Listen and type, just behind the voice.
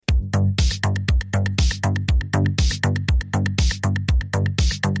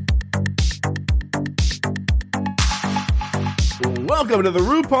Welcome to the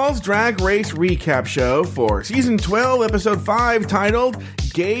RuPaul's Drag Race Recap Show for Season 12, Episode 5, titled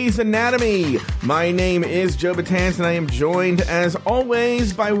Gay's Anatomy. My name is Joe Batanz, and I am joined, as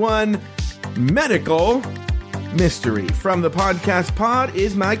always, by one medical mystery. From the podcast pod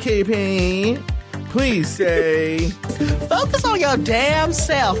is my KP. Please say... Focus on your damn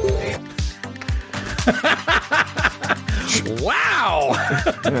self. Wow!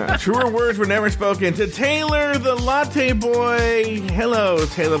 Truer words were never spoken. To Taylor the Latte Boy. Hello,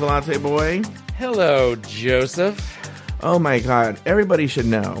 Taylor the Latte Boy. Hello, Joseph. Oh my God. Everybody should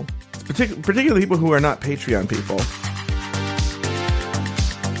know, particularly people who are not Patreon people.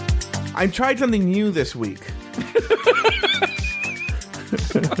 I tried something new this week.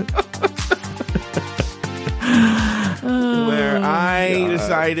 Where I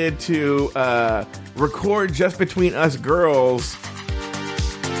decided to record just between us girls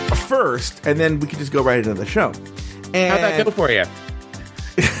first, and then we could just go right into the show. And how'd that go for you?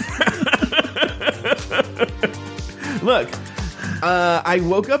 Look, I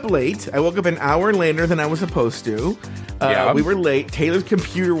woke up late. I woke up an hour later than I was supposed to. Yeah. We were late. Taylor's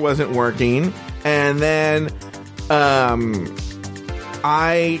computer wasn't working. And then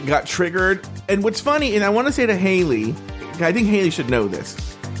I got triggered. And what's funny, and I want to say to Haley, I think Haley should know this.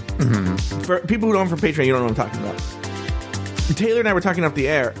 Mm-hmm. For people who don't know from Patreon, you don't know what I'm talking about. Taylor and I were talking off the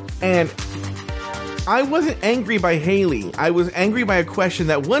air, and I wasn't angry by Haley. I was angry by a question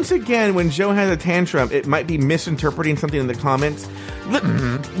that, once again, when Joe has a tantrum, it might be misinterpreting something in the comments.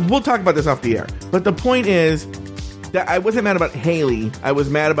 We'll talk about this off the air. But the point is that I wasn't mad about Haley. I was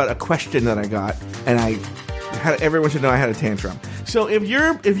mad about a question that I got, and everyone should know I had a tantrum. So if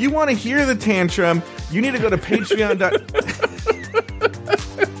you want to hear the tantrum, you need to go to Patreon.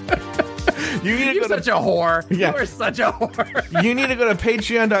 You're such a whore. Yeah. You are such a whore. You need to go to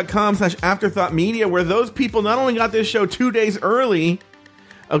patreon.com/afterthoughtmedia, where those people not only got this show 2 days early,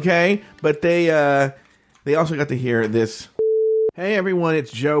 okay, but they also got to hear this. Hey everyone,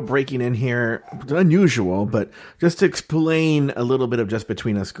 it's Joe breaking in here. It's unusual, but just to explain a little bit of Just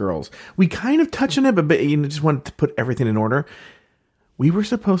Between Us Girls. We kind of touch on it, but just wanted to put everything in order. We were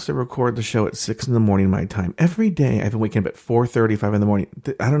supposed to record the show at 6 in the morning my time. Every day I've been waking up at 4:30, 5 in the morning.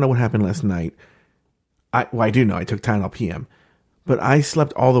 I don't know what happened last night. I do know I took Tylenol PM. But I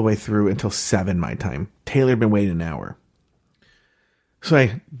slept all the way through until 7 my time. Taylor had been waiting an hour. So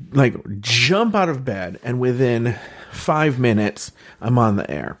I jump out of bed, and within 5 minutes I'm on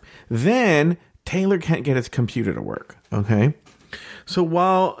the air. Then Taylor can't get his computer to work. Okay? So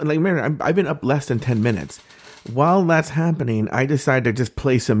while I've been up less than 10 minutes. While that's happening, I decide to just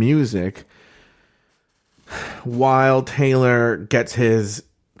play some music while Taylor gets his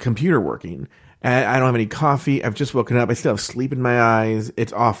computer working. And I don't have any coffee. I've just woken up. I still have sleep in my eyes.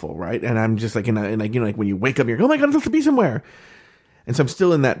 It's awful, right? And I'm just like when you wake up, you're like, oh my God, I'm supposed to be somewhere. And so I'm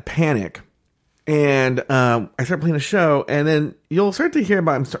still in that panic. And I start playing a show, and then you'll start to hear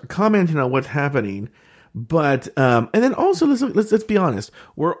about him start commenting on what's happening. But and then also let's be honest,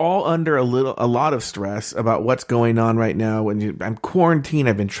 we're all under a lot of stress about what's going on right now. I'm quarantined,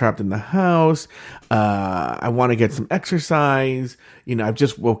 I've been trapped in the house. I want to get some exercise. I've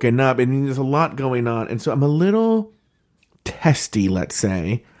just woken up, and there's a lot going on, and so I'm a little testy, let's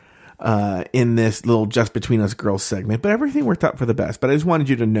say, in this little Just Between Us Girls segment, but everything worked out for the best. But I just wanted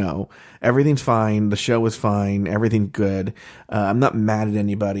you to know everything's fine. The show was fine. Everything's good. I'm not mad at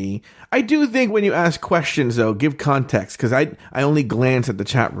anybody. I do think when you ask questions, though, give context, because I only glance at the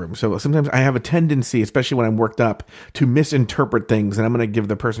chat room. So sometimes I have a tendency, especially when I'm worked up, to misinterpret things. And I'm going to give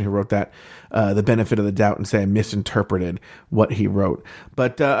the person who wrote that the benefit of the doubt and say I misinterpreted what he wrote.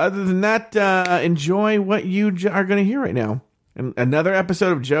 But other than that, enjoy what you are going to hear right now. Another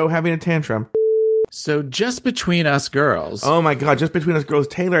episode of Joe having a tantrum. So Just Between Us Girls. Oh my God, Just Between Us Girls.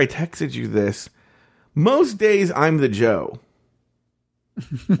 Taylor, I texted you this. Most days I'm the Joe.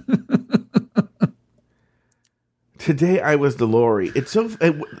 Today I was the Lori.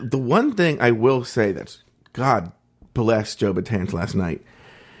 The one thing I will say that's, God bless Joe Batanz last night.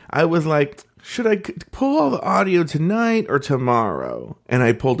 I was like, should I pull all the audio tonight or tomorrow? And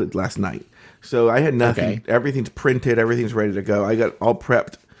I pulled it last night. So I had nothing. Okay. Everything's printed. Everything's ready to go. I got all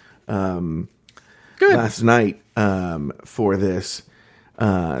prepped last night for this.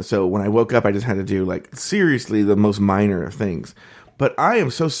 So when I woke up, I just had to do seriously the most minor of things. But I am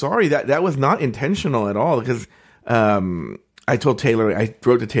so sorry that was not intentional at all, because I told Taylor, I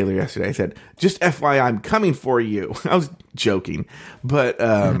wrote to Taylor yesterday. I said, just FYI, I'm coming for you. I was joking, but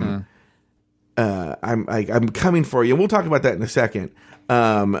I'm coming for you. And we'll talk about that in a second.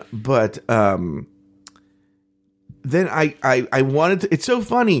 But then I wanted to, it's so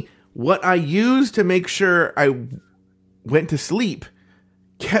funny what I used to make sure I went to sleep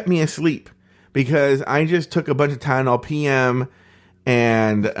kept me asleep because I just took a bunch of Tylenol PM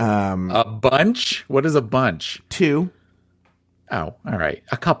and A bunch? What is a bunch? 2. Oh, all right.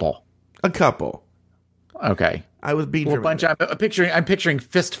 A couple. I Okay. was being Well, a bunch. I'm picturing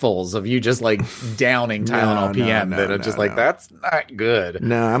fistfuls of you just like downing Tylenol PM. That's not good.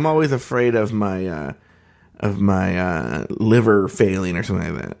 No, I'm always afraid of my liver failing or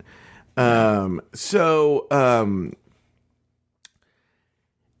something like that.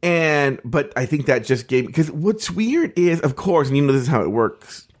 But I think that just gave, because what's weird is, of course, and you know this is how it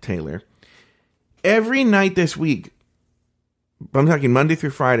works, Taylor. Every night this week, I'm talking Monday through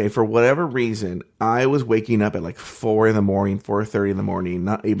Friday, for whatever reason, I was waking up at like 4 in the morning, 4:30 in the morning,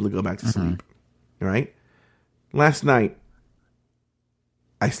 not able to go back to sleep. Right? Last night,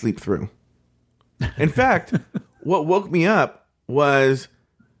 I sleep through. In fact, what woke me up was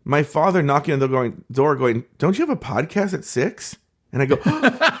my father knocking on the door going, "Don't you have a podcast at 6?" And I go,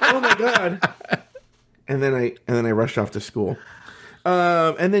 "Oh my God." And then I rushed off to school.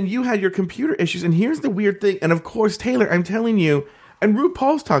 And then you had your computer issues. And here's the weird thing. And of course, Taylor, I'm telling you, and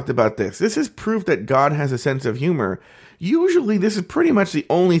RuPaul's talked about this. This is proof that God has a sense of humor. Usually this is pretty much the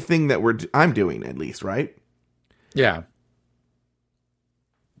only thing that I'm doing, at least, right? Yeah.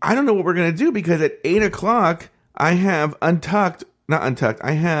 I don't know what we're going to do because at 8 o'clock, I have I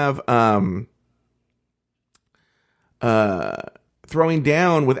have, Throwing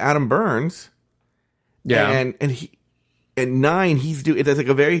Down with Adam Burns. Yeah. And he, at 9, it's like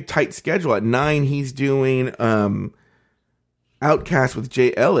a very tight schedule. At 9, he's doing Outcast with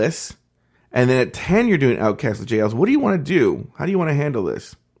Jay Ellis. And then at 10, you're doing Outcast with Jay Ellis. What do you want to do? How do you want to handle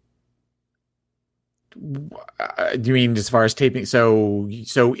this? Do you mean as far as taping? So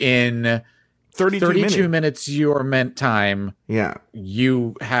in 32 minutes your meant time, yeah,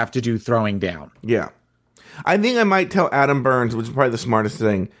 you have to do Throwing Down. Yeah. I think I might tell Adam Burns, which is probably the smartest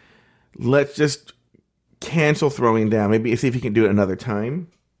thing, let's just cancel Throwing Down. Maybe see if he can do it another time.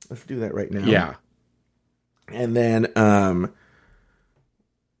 Let's do that right now. Yeah. And then I'm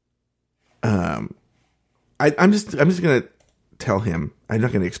just gonna tell him. I'm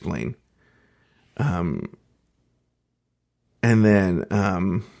not gonna explain. And then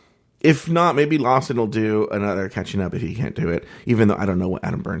if not, maybe Lawson will do another catching up if he can't do it, even though I don't know what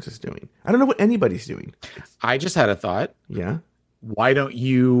Adam Burns is doing. I don't know what anybody's doing. I just had a thought. Yeah. Why don't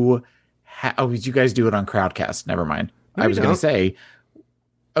you you guys do it on Crowdcast? Never mind. No, I was going to say,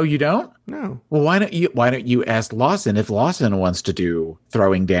 oh, you don't? No. Well, why don't you ask Lawson if Lawson wants to do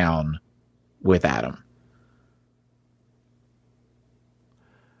Throwing Down with Adam?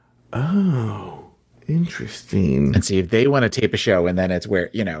 Oh. Interesting. And see if they want to tape a show, and then it's where,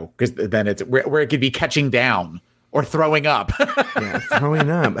 because then it's where it could be catching down or throwing up. Yeah, throwing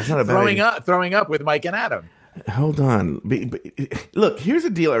up. That's not a bad idea. Throwing up with Mike and Adam. Hold on. Look, here's the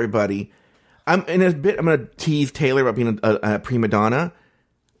deal, everybody. I'm going to tease Taylor about being a prima donna.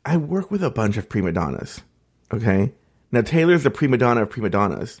 I work with a bunch of prima donnas. Okay? Now, Taylor's the prima donna of prima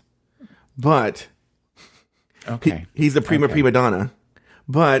donnas. But okay, he's the prima donna.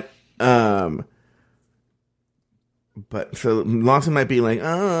 But so Lawson might be like,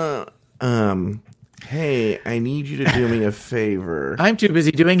 hey, I need you to do me a favor. I'm too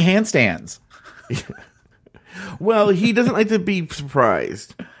busy doing handstands. Well, he doesn't like to be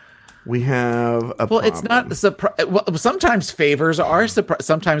surprised. We have a problem. It's not a surprise. Well, sometimes favors are surprise.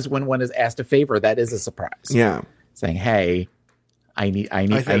 Sometimes when one is asked a favor, that is a surprise. Yeah. Saying, hey, I need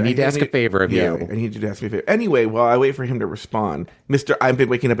to ask a favor of you. I need you to ask me a favor. Anyway, while I wait for him to respond, I've been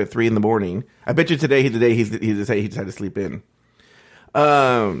waking up at 3 a.m. I bet you today he decided to sleep in.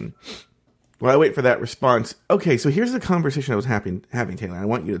 While I wait for that response. Okay, so here's the conversation I was having, Taylor. I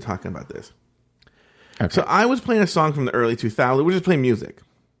want you to talk about this. Okay. So I was playing a song from the early 2000s. We're just playing music.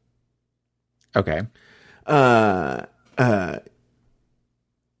 Okay.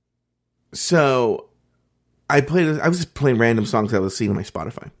 So I was just playing random songs that I was seeing on my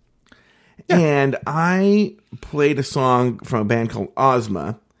Spotify. Yeah. And I played a song from a band called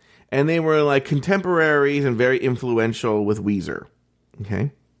Ozma, and they were like contemporaries and very influential with Weezer.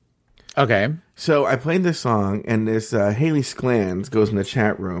 Okay. Okay. So I played this song, and this Haley Sklans goes in the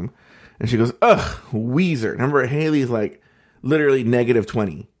chat room, and she goes, "Ugh, Weezer." Remember, Haley's like literally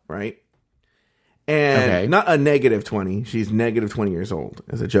 -20, right? And not a -20. She's -20 years old,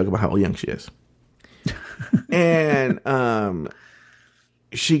 as a joke about how young she is. And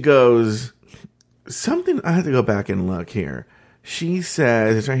she goes something. I have to go back and look here. She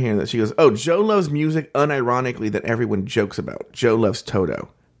says, it's right here, that she goes, "Oh, Joe loves music unironically that everyone jokes about. Joe loves Toto,"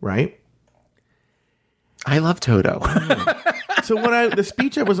 right? I love Toto. So the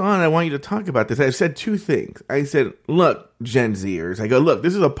speech I was on, I want you to talk about this. I said two things. I said, look, Gen Zers. I go, look,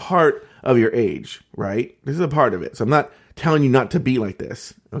 this is a part of your age, right? This is a part of it. So I'm not telling you not to be like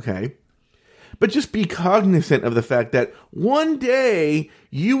this, okay? But just be cognizant of the fact that one day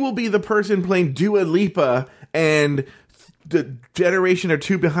you will be the person playing Dua Lipa, and the generation or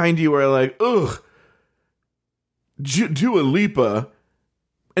two behind you are like, ugh, Dua Lipa.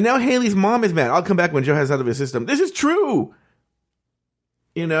 And now Haley's mom is mad. I'll come back when Joe has out of his system. This is true.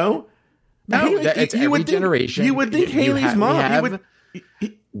 You know? No, it's every generation. You would think Haley's mom.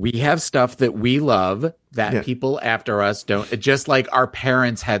 We have stuff that we love that people after us don't. Just like our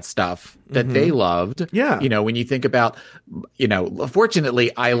parents had stuff that they loved. Yeah. You know, when you think about,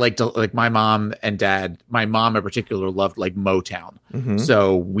 fortunately, I like my mom and dad. My mom in particular loved like Motown.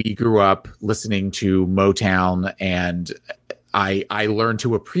 So we grew up listening to Motown, and I learned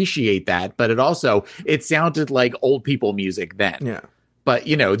to appreciate that. But it sounded like old people music then. Yeah. But,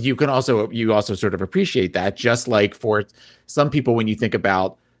 you also sort of appreciate that, just like for some people, when you think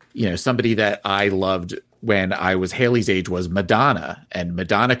about, somebody that I loved when I was Haley's age was Madonna, and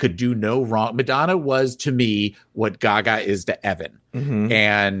Madonna could do no wrong. Madonna was to me what Gaga is to Evan.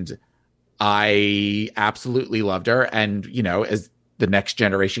 And I absolutely loved her. And, as the next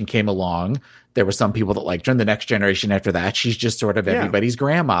generation came along, there were some people that liked her, and the next generation after that, she's just sort of everybody's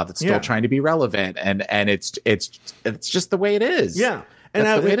grandma that's still trying to be relevant, and it's just the way it is. Yeah, and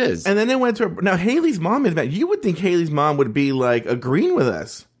that's the way it is. And then they went to now Haley's mom is mad. You would think Haley's mom would be like agreeing with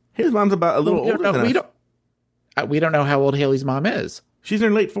us. Haley's mom's about a little older than us. We don't know how old Haley's mom is. She's in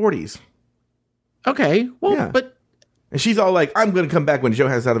her late 40s. Okay, well, but and she's all like, "I'm going to come back when Joe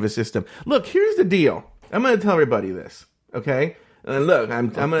has out of his system." Look, here's the deal. I'm going to tell everybody this, okay? And look,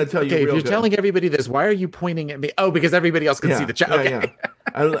 I'm going to tell you. Okay, if you're good. telling everybody this, why are you pointing at me? Oh, because everybody else can see the chat. Okay.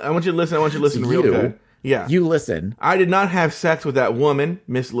 I want you to listen. I want you to listen real good. Yeah, you listen. I did not have sex with that woman,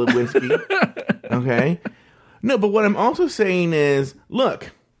 Miss Lewinsky. Okay, no, but what I'm also saying is, look,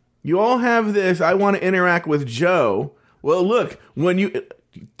 you all have this. I want to interact with Joe. Well, look, when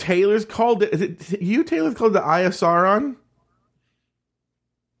Taylor's called it. Is it you? Taylor's called the ISR.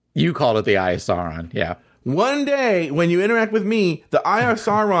 You called it the ISR. Yeah. One day, when you interact with me, the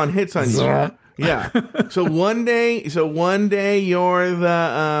ISR hits on you. Yeah. So one day you're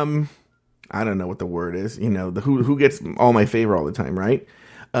the I don't know what the word is. The who gets all my favor all the time, right?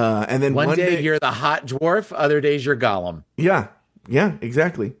 And then one day you're the hot dwarf. Other days you're Gollum. Yeah. Yeah.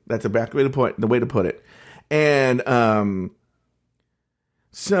 Exactly. That's the way to put it. And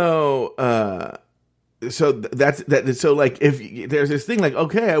So that's that. So like, if there's this thing like,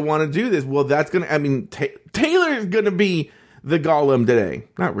 okay, I want to do this. Well, that's gonna. I mean, Taylor's gonna be the Gollum today.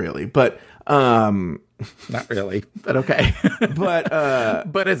 Not really, but not really. But okay.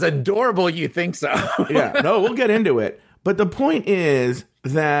 But it's adorable. You think so? Yeah. No, we'll get into it. But the point is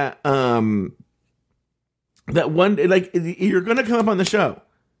that that one like you're gonna come up on the show.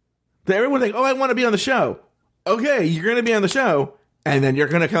 That everyone's like, oh, I want to be on the show. Okay, you're gonna be on the show, and then you're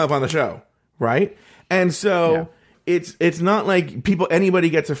gonna come up on the show, right? And so it's not like anybody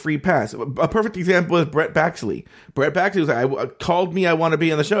gets a free pass. A perfect example is Brett Baxley. Brett Baxley was like, called me, I want to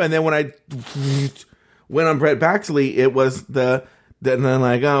be on the show. And then when I went on Brett Baxley, it was then I'm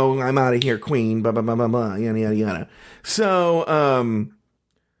like, oh, I'm out of here, Queen, blah, blah, blah, blah, blah, yada, yada, yada. So,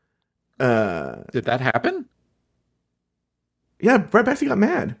 did that happen? Yeah, Brett Baxley got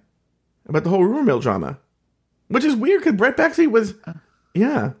mad about the whole rumor mill drama, which is weird because Brett Baxley was,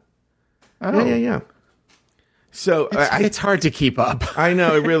 yeah. Oh. Yeah. So it's hard to keep up. I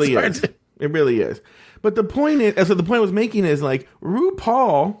know it really is. It really is. But the point is, so the point I was making is like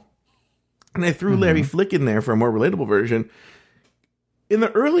RuPaul, and I threw Larry Flick in there for a more relatable version. In the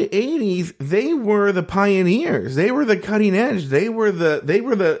early 80s, they were the pioneers. They were the cutting edge. They were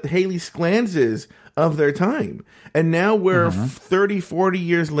the Haley Sklanzes of their time. And now we're 30, 40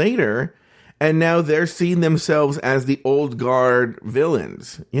 years later, and now they're seeing themselves as the old guard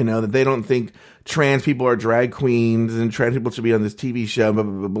villains, that they don't think trans people are drag queens and trans people should be on this TV show, blah,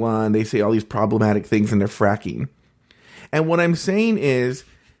 blah, blah, blah. And they say all these problematic things and they're fracking. And what I'm saying is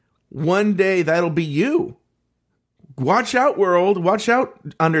one day that'll be you. Watch out, world. Watch out,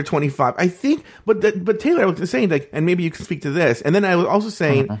 under 25. I think, but Taylor, I was saying, like, and maybe you can speak to this. And then I was also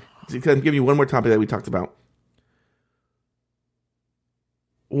saying, to give you one more topic that we talked about.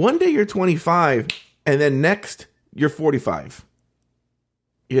 One day you're 25, and then next you're 45.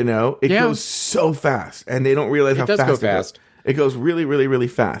 It goes so fast, and they don't realize how fast it goes. It goes really, really, really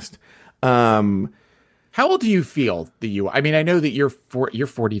fast. How old do you feel that you? I mean, I know that you're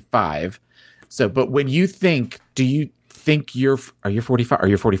 45. So, but when you think, do you think are you 45 or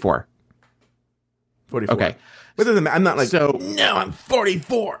you're 44? 44. Okay. But I'm not like, so, no, I'm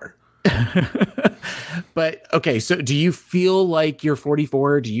 44. But, okay, so do you feel like you're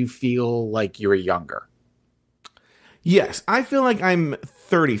 44? Or do you feel like you're younger? Yes, I feel like I'm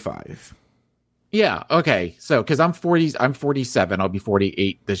 35. Yeah. Okay. So, because I'm 47. I'll be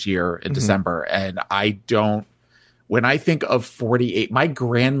 48 this year in December. And when I think of 48, my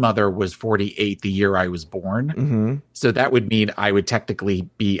grandmother was 48 the year I was born. So that would mean I would technically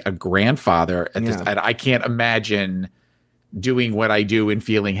be a grandfather at this. And I can't imagine doing what I do and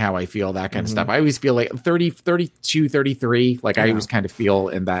feeling how I feel, that kind of stuff. I always feel like 30, 32, 33. Like I always kind of feel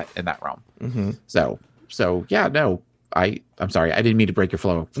in that realm. So yeah, no. I'm sorry. I didn't mean to break your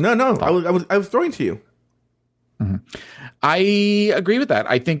flow. No. I was throwing to you. I agree with that.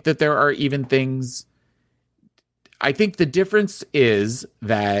 I think that there are even things. I think the difference is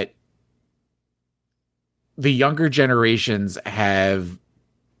that the younger generations have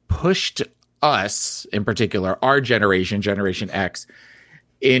pushed us, in particular, our generation, Generation X,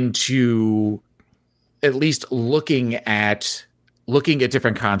 into at least looking at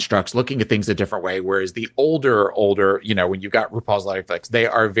different constructs, looking at things a different way. Whereas the older, when you've got RuPaul's Drag Race, they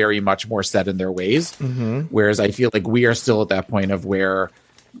are very much more set in their ways. Whereas I feel like we are still at that point of where,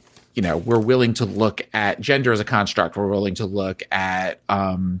 we're willing to look at gender as a construct. We're willing to look at,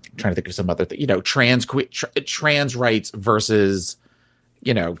 trying to think of some other thing, trans rights versus,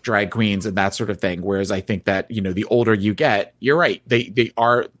 drag queens and that sort of thing. Whereas I think that, the older you get, you're right. They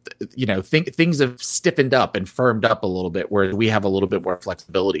are, things have stiffened up and firmed up a little bit, where we have a little bit more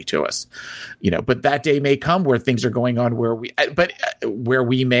flexibility to us, but that day may come where things are going on where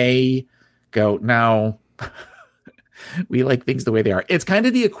we may go, no, we like things the way they are. It's kind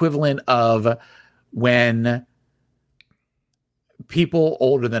of the equivalent of when people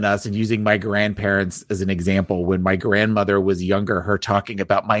older than us, and using my grandparents as an example, when my grandmother was younger, her talking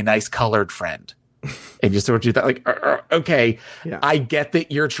about my nice colored friend, and just sort of do that, like, okay, I get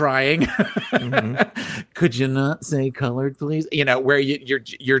that you're trying. Could you not say colored, please? Where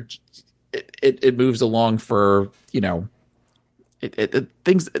it moves along for,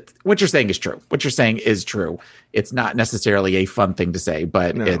 things. What you're saying is true. What you're saying is true. It's not necessarily a fun thing to say,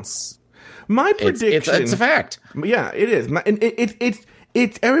 but it's my prediction. It's a fact. Yeah, it is.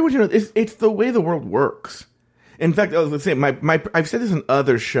 It's everyone knows. It's the way the world works. In fact, I was going to say, I've said this in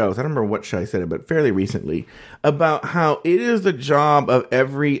other shows. I don't remember what show I said it, but fairly recently, about how it is the job of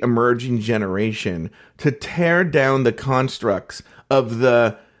every emerging generation to tear down the constructs of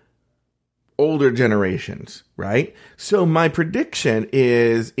the older generations, right? So my prediction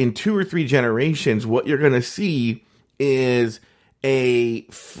is in 2 or 3 generations, what you're going to see is a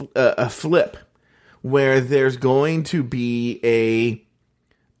flip where there's going to be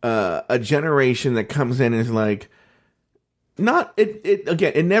a generation that comes in and is like,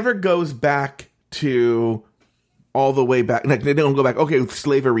 it never goes back to all the way back. Like, they don't go back, okay,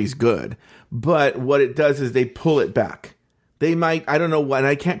 slavery's good. But what it does is they pull it back. They might, I don't know what, and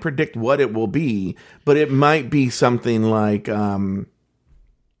I can't predict what it will be, but it might be something like, what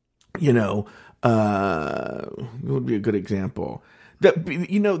would be a good example?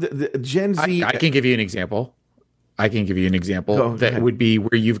 The Gen Z. I can give you an example. That would be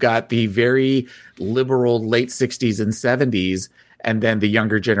where you've got the very liberal late 60s and 70s, and then the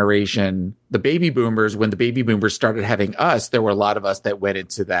younger generation, the baby boomers. When the baby boomers started having us, there were a lot of us that went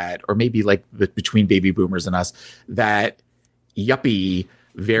into that, or maybe like between baby boomers and us, that yuppie,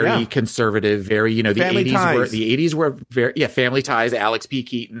 very conservative, very, the family 80s were very, Family Ties, Alex P.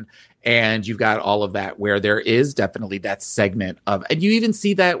 Keaton. And you've got all of that where there is definitely that segment of, and you even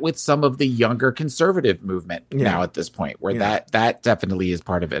see that with some of the younger conservative movement now at this point, where that definitely is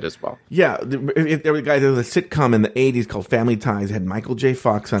part of it as well. Yeah. There was a sitcom in the 80s called Family Ties, had Michael J.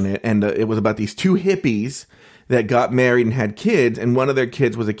 Fox on it. And it was about these 2 hippies that got married and had kids. And one of their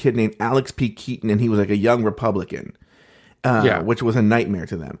kids was a kid named Alex P. Keaton. And he was like a young Republican, which was a nightmare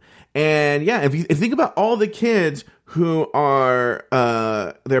to them. And if you think about all the kids who are,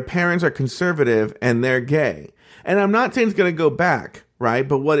 their parents are conservative and they're gay. And I'm not saying it's going to go back, right?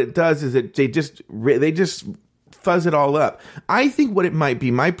 But what it does is they just fuzz it all up. I think what it might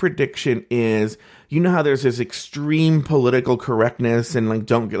be, my prediction is, how there's this extreme political correctness and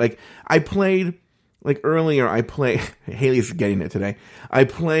Haley's getting it today. I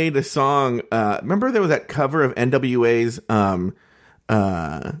played a song, remember there was that cover of NWA's,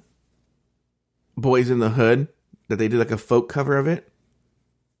 Boys in the Hood? That they did like a folk cover of it?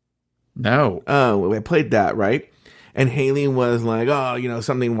 No. Oh, I played that, right? And Haley was like,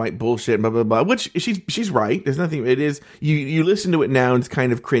 something white bullshit, blah, blah, blah. Which she's right. There's nothing, it is, you listen to it now and it's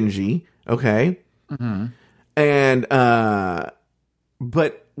kind of cringy, okay? Mm-hmm. And,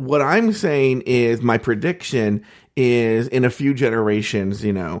 but what I'm saying is my prediction is in a few generations,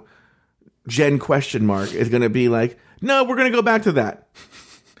 Gen question mark is going to be like, no, we're going to go back to that.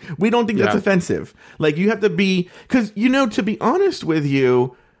 We don't think that's offensive. Like, you have to be, because, to be honest with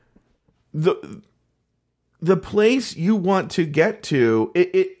you, the place you want to get to,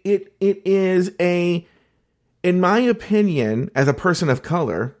 it is in my opinion, as a person of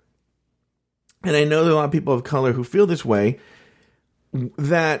color, and I know there are a lot of people of color who feel this way,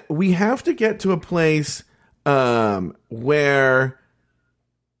 that we have to get to a place where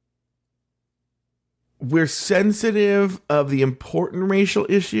we're sensitive of the important racial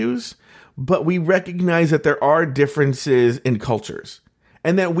issues, but we recognize that there are differences in cultures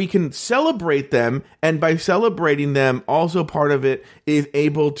and that we can celebrate them. And by celebrating them, also part of it is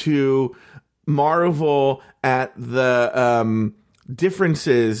able to marvel at the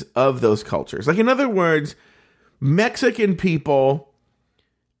differences of those cultures. Like, in other words, Mexican people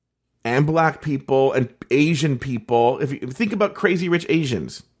and Black people and Asian people, if you think about Crazy Rich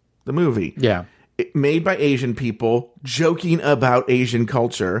Asians, the movie. Yeah. Made by Asian people joking about Asian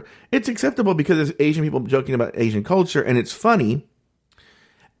culture. It's acceptable because it's Asian people joking about Asian culture, and it's funny.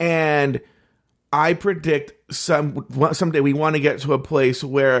 And I predict someday we want to get to a place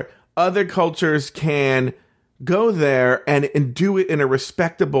where other cultures can go there and do it in a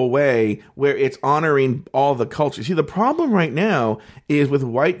respectable way where it's honoring all the cultures. See, the problem right now is with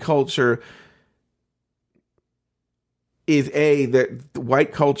white culture is that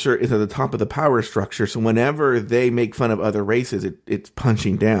white culture is at the top of the power structure. So whenever they make fun of other races, it's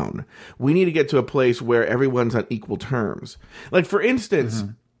punching down. We need to get to a place where everyone's on equal terms. Like, for instance,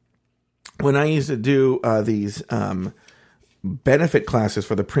 when I used to do these benefit classes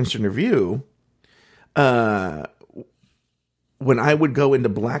for the Princeton Review, when I would go into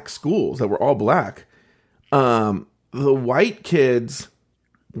Black schools that were all Black, the white kids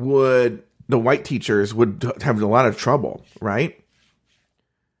the white teachers would have a lot of trouble, right?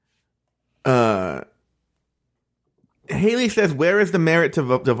 Haley says, where is the merit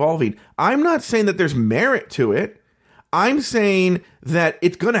to devolving? I'm not saying that there's merit to it. I'm saying that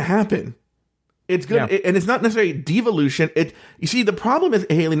it's going to happen. It's good, and it's not necessarily devolution. You see, the problem is,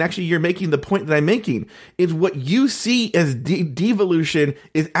 Haley, and actually you're making the point that I'm making, is what you see as devolution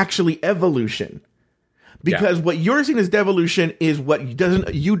is actually evolution. Because what you're seeing as devolution is what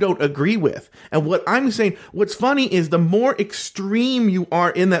you don't agree with. And what I'm saying, what's funny is the more extreme you are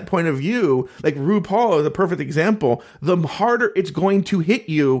in that point of view, like RuPaul is a perfect example, the harder it's going to hit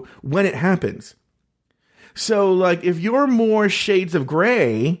you when it happens. So, like, if you're more shades of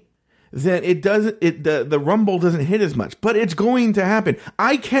gray, then the rumble doesn't hit as much, but it's going to happen.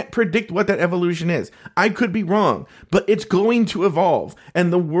 I can't predict what that evolution is. I could be wrong, but it's going to evolve.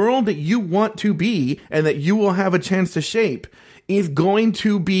 And the world that you want to be and that you will have a chance to shape is going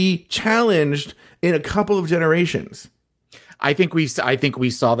to be challenged in a couple of generations. I think we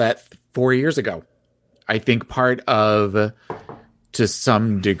saw that 4 years ago. I think part of, to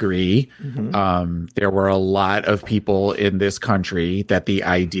some degree, there were a lot of people in this country that the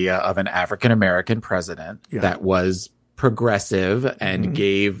idea of an African-American president that was progressive and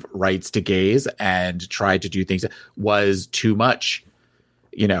gave rights to gays and tried to do things was too much.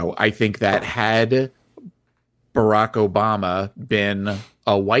 I think that had Barack Obama been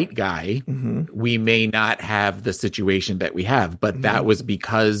a white guy, we may not have the situation that we have. But that was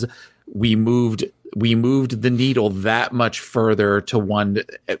because we moved the needle that much further to one.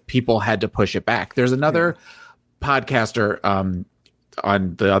 People had to push it back. There's another podcaster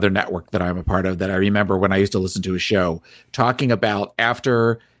on the other network that I'm a part of that I remember when I used to listen to a show talking about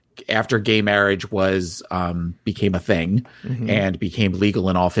after gay marriage became a thing and became legal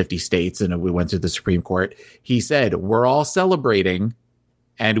in all 50 states and we went to the Supreme Court. He said, we're all celebrating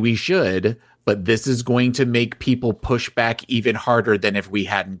and we should, but this is going to make people push back even harder than if we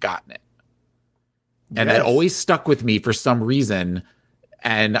hadn't gotten it. And that always stuck with me for some reason.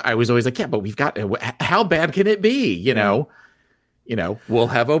 And I was always like, yeah, but we've got, how bad can it be? We'll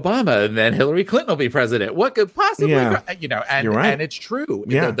have Obama and then Hillary Clinton will be president. What could possibly, and it's true.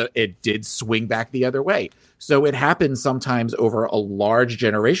 Yeah. It did swing back the other way. So it happens sometimes over a large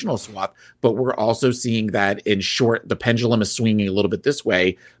generational swath, but we're also seeing that in short, the pendulum is swinging a little bit this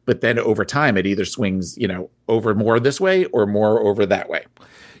way, but then over time it either swings, over more this way or more over that way.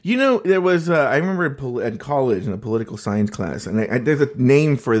 There was, I remember in college in a political science class, and there's a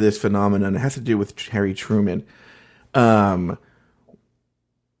name for this phenomenon. It has to do with Harry Truman. And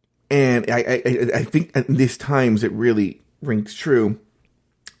I think at these times it really rings true.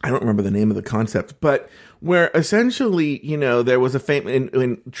 I don't remember the name of the concept, but where essentially, there was a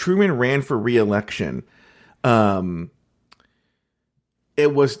when Truman ran for re-election,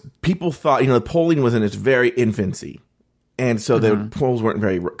 it was, people thought, the polling was in its very infancy. And so the polls weren't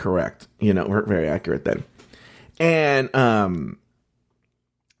very correct, weren't very accurate then. And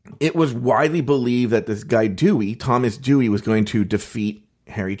it was widely believed that this guy Thomas Dewey, was going to defeat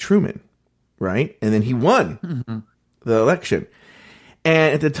Harry Truman, right? And then he won the election.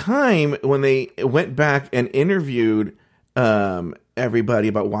 And at the time, when they went back and interviewed everybody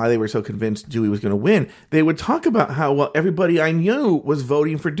about why they were so convinced Dewey was going to win, they would talk about how, well, everybody I knew was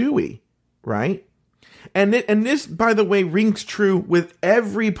voting for Dewey, right? And this, by the way, rings true with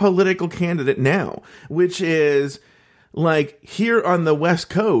every political candidate now, which is like here on the West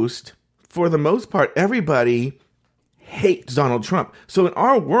Coast, for the most part, everybody hates Donald Trump. So in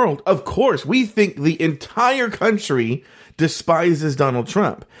our world, of course, we think the entire country despises Donald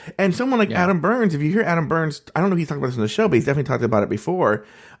Trump. And someone like Adam Burns, if you hear Adam Burns, I don't know if he's talked about this in the show, but he's definitely talked about it before,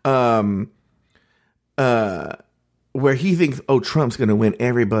 where he thinks, oh, Trump's going to win.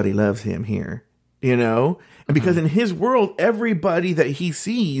 Everybody loves him here. And because in his world, everybody that he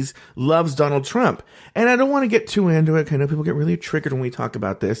sees loves Donald Trump. And I don't want to get too into it. I know people get really triggered when we talk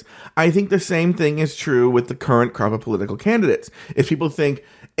about this. I think the same thing is true with the current crop of political candidates. If people think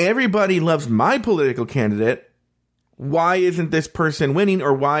everybody loves my political candidate, why isn't this person winning,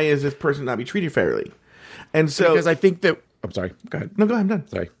 or why is this person not be treated fairly? And so, because I think that, I'm sorry, go ahead. No, go ahead. I'm done.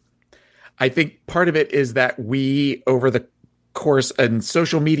 Sorry. I think part of it is that we, over the course, and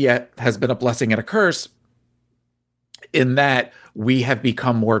social media has been a blessing and a curse, in that we have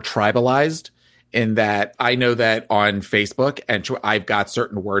become more tribalized, in that I know that on Facebook, and I've got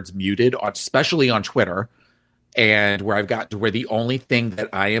certain words muted, especially on Twitter, and where I've got to where the only thing that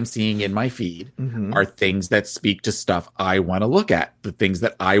I am seeing in my feed are things that speak to stuff I want to look at, the things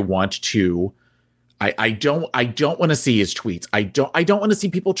that I want to. I don't want to see his tweets. I don't want to see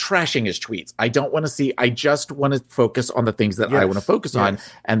people trashing his tweets. I just want to focus on the things that I want to focus on.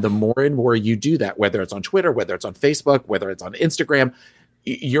 And the more and more you do that, whether it's on Twitter, whether it's on Facebook, whether it's on Instagram,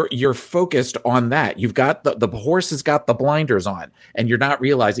 you're focused on that. You've got the horse has got the blinders on, and you're not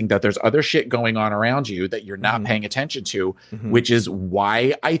realizing that there's other shit going on around you that you're not paying attention to, which is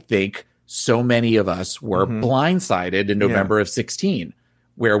why I think so many of us were blindsided in November of 2016.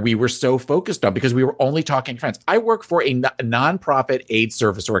 Where we were so focused on, because we were only talking to friends. I work for a nonprofit AIDS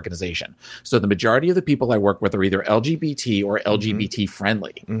service organization. So the majority of the people I work with are either LGBT or LGBT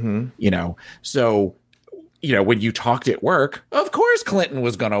friendly, So, when you talked at work, of course Clinton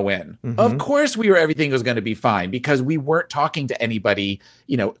was going to win. Of course everything was going to be fine, because we weren't talking to anybody,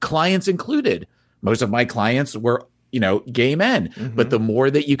 clients included. Most of my clients were gay men. But the more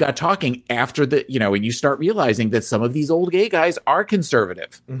that you got talking after and you start realizing that some of these old gay guys are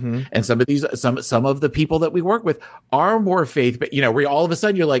conservative, and some of the people that we work with are more faith, but where all of a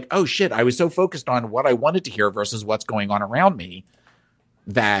sudden you're like, oh shit, I was so focused on what I wanted to hear versus what's going on around me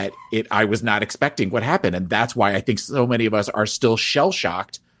that I was not expecting what happened. And that's why I think so many of us are still shell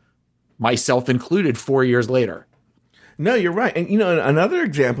shocked, myself included, 4 years later. No, you're right. And, another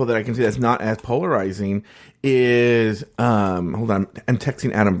example that I can see that's not as polarizing is, hold on, I'm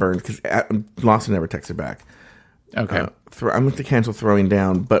texting Adam Burns because Lawson never texted back. Okay. I'm going to cancel throwing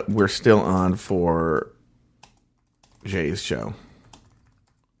down, but we're still on for Jay's show.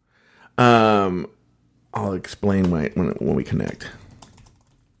 I'll explain when we connect.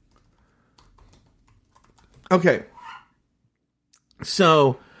 Okay.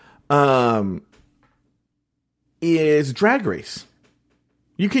 So, is Drag Race.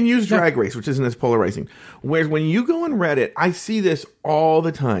 You can use Drag Race, which isn't as polarizing. Whereas when you go on Reddit, I see this all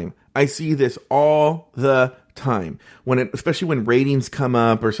the time. Especially when ratings come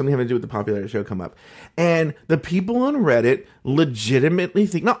up or something having to do with the popularity show come up. And the people on Reddit legitimately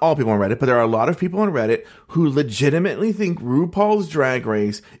think, not all people on Reddit, but there are a lot of people on Reddit who legitimately think RuPaul's Drag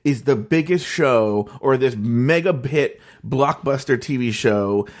Race is the biggest show or this mega hit blockbuster TV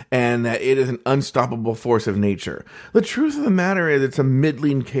show, and that it is an unstoppable force of nature. The truth of the matter is it's a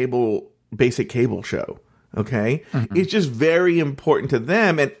middling basic cable show. Okay? It's just very important to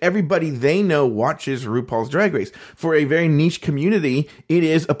them, and everybody they know watches RuPaul's Drag Race. For a very niche community, it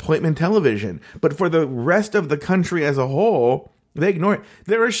is appointment television. But for the rest of the country as a whole, they ignore it.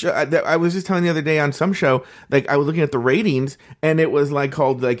 There are I was just telling the other day on some show, like I was looking at the ratings, and it was like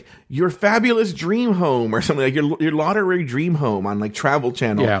called like Your Fabulous Dream Home or something, like your lottery dream home on like Travel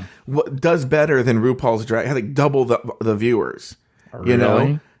Channel. Yeah. What does better than RuPaul's Drag? Had like double the viewers.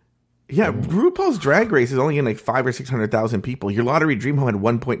 Really? Yeah, RuPaul's Drag Race is only in like 500,000 or 600,000 people. Your Lottery Dream Home had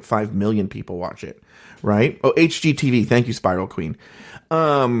 1.5 million people watch it, right? Oh, HGTV, thank you, Spiral Queen.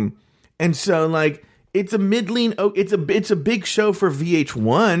 And so like it's a middling. It's a big show for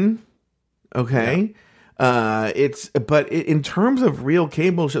VH1, okay. In terms of real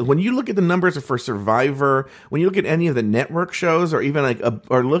cable shows, when you look at the numbers for Survivor, when you look at any of the network shows, or even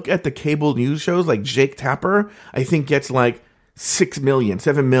or look at the cable news shows like Jake Tapper, I think gets like 6 million,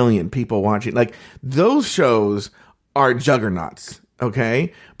 7 million people watching. Like, those shows are juggernauts,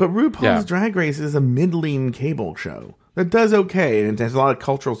 okay? But RuPaul's Drag Race is a middling cable show that does okay, and it has a lot of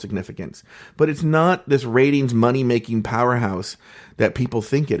cultural significance. But it's not this ratings money-making powerhouse that people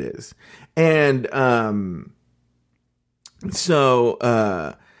think it is. And so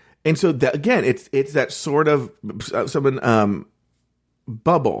that, again, it's that sort of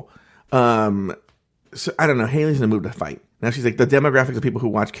bubble. So I don't know. Haley's in the mood to fight. Now she's like, the demographics of people who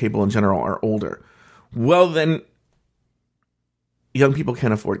watch cable in general are older. Well, then young people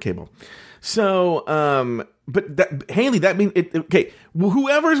can't afford cable. So, Haley, that means okay.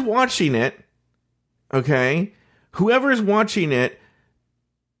 Whoever's watching it,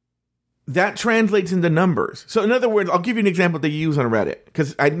 that translates into numbers. So in other words, I'll give you an example they use on Reddit,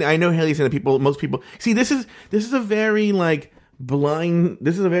 because I know Haley's and most people see this is a very like blind.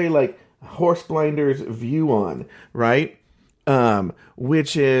 This is a very like horse blinders view on, right?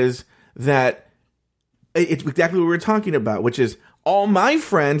 Which is that it's exactly what we were talking about, which is all my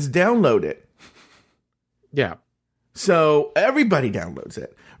friends download it. Yeah. So everybody downloads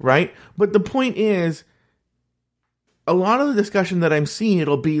it, right? But the point is, a lot of the discussion that I'm seeing,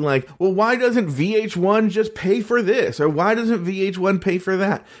 it'll be like, well, why doesn't VH1 just pay for this? Or why doesn't VH1 pay for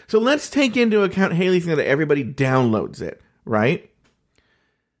that? So let's take into account Haley's thing that everybody downloads it, right?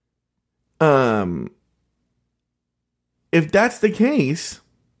 If that's the case,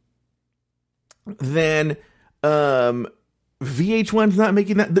 then VH1's not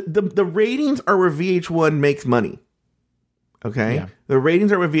making that. The ratings are where VH1 makes money. Okay? Yeah. The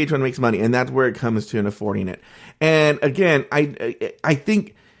ratings are where VH1 makes money, and that's where it comes to in affording it. And again, I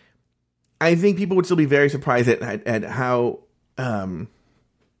think people would still be very surprised at how not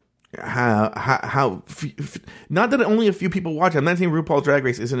that only a few people watch it. I'm not saying RuPaul's Drag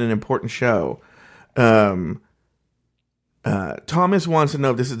Race isn't an important show. Thomas wants to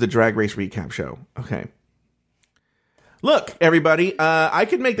know if this is the Drag Race recap show. Okay. Look, everybody, I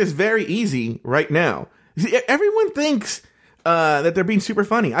could make this very easy right now. See, everyone thinks that they're being super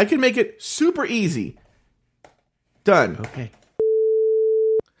funny. I can make it super easy. Done. Okay.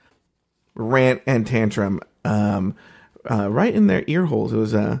 Rant and tantrum. Right in their ear holes. It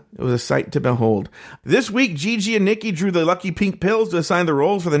was a sight to behold. This week, Gigi and Nikki drew the lucky pink pills to assign the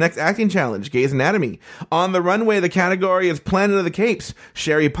roles for the next acting challenge, Grey's Anatomy. On the runway, the category is Planet of the Capes.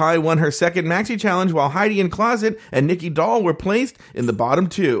 Sherry Pie won her second maxi challenge, while Heidi and Closet and Nikki Doll were placed in the bottom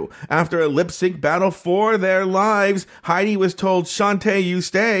two. After a lip sync battle for their lives, Heidi was told, "Shantae, you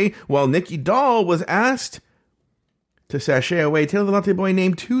stay," while Nikki Doll was asked to sashay away. Taylor the Latte Boy,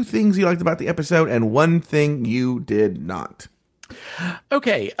 name 2 things you liked about the episode and 1 thing you did not.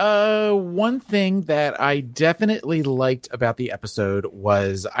 Okay, one thing that I definitely liked about the episode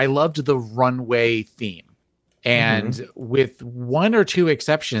was I loved the runway theme. And with 1 or 2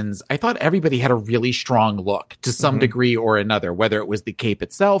 exceptions, I thought everybody had a really strong look to some degree or another, whether it was the cape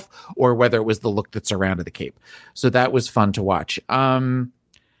itself or whether it was the look that surrounded the cape. So that was fun to watch.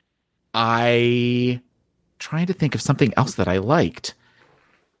 Trying to think of something else that I liked.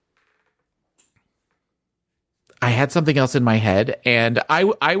 I had something else in my head, and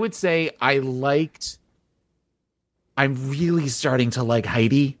I would say I'm really starting to like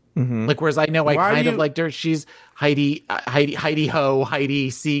Heidi. Like, whereas I know I kind of liked her. She's Heidi Ho,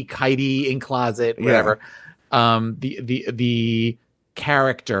 Heidi Seek, Heidi in Closet, whatever. Yeah. The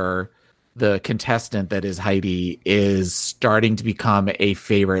character, the contestant that is Heidi, is starting to become a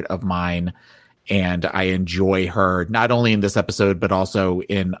favorite of mine. And I enjoy her not only in this episode, but also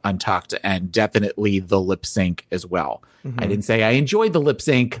in Untucked, and definitely the lip sync as well. I didn't say I enjoyed the lip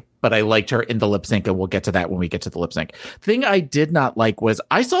sync, but I liked her in the lip sync, and we'll get to that when we get to the lip sync. Thing I did not like was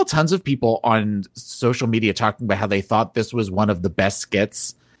I saw tons of people on social media talking about how they thought this was one of the best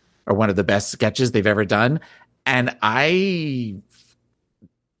skits or one of the best sketches they've ever done. And I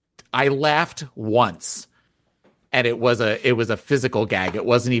laughed once. And it was a physical gag. It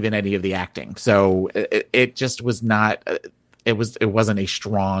wasn't even any of the acting. So it just was not. It wasn't a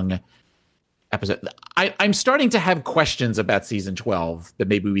strong episode. I'm starting to have questions about season 12 that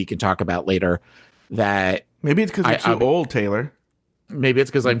maybe we can talk about later. That maybe it's because you're too old, Taylor. Maybe it's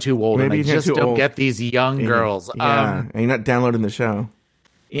because I'm too old, maybe and I just don't get these young girls. Yeah, and you're not downloading the show.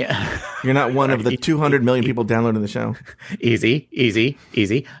 Yeah, you're not one of the 200 million people downloading the show. Easy.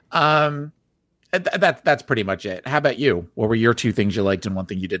 That's pretty much it. How about you? What were your 2 things you liked and 1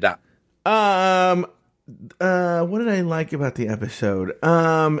 thing you did not? What did I like about the episode?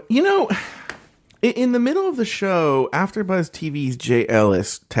 In the middle of the show, after Buzz TV's Jay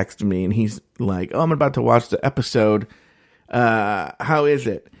Ellis texted me, and he's like, "Oh, I'm about to watch the episode. How is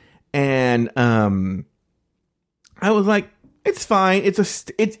it?" And I was like, "It's fine.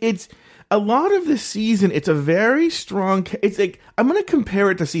 It's a lot of this season. It's a very strong. It's like I'm going to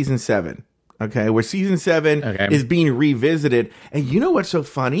compare it to season 7." Okay, where season 7 is being revisited. And you know what's so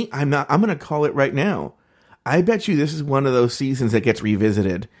funny? I'm going to call it right now. I bet you this is one of those seasons that gets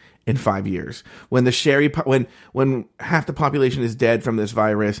revisited in 5 years. When the when half the population is dead from this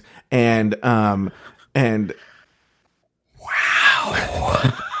virus and wow.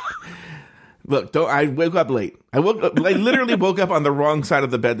 Look, I woke up late. I literally woke up on the wrong side of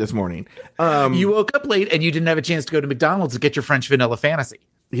the bed this morning. You woke up late and you didn't have a chance to go to McDonald's to get your French vanilla fantasy.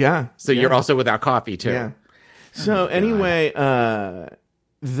 Yeah. So you're also without coffee too. Yeah. So anyway,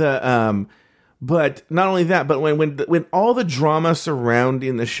 but not only that, but when all the drama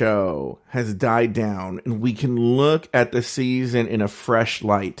surrounding the show has died down and we can look at the season in a fresh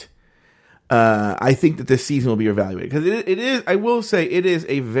light, I think that this season will be evaluated because it is. I will say it is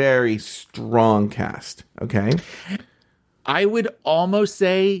a very strong cast. Okay. I would almost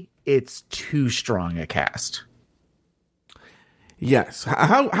say it's too strong a cast. Yes.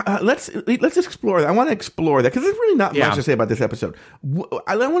 Let's explore that. I want to explore that because there's really not much to say about this episode.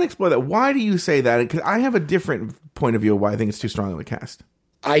 I want to explore that. Why do you say that? Because I have a different point of view of why I think it's too strong of a cast.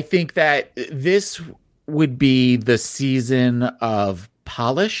 I think that this would be the season of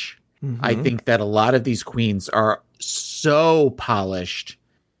polish. Mm-hmm. I think that a lot of these queens are so polished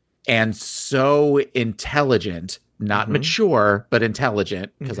and so intelligent, not mature, but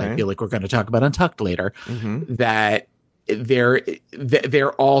intelligent, because I feel like we're going to talk about Untucked later, that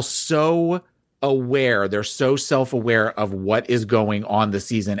they're all so aware, they're so self-aware of what is going on this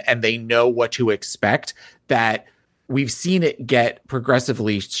season, and they know what to expect, that we've seen it get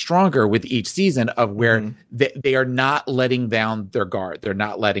progressively stronger with each season of where they are not letting down their guard, they're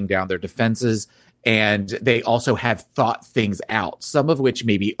not letting down their defenses, and they also have thought things out, some of which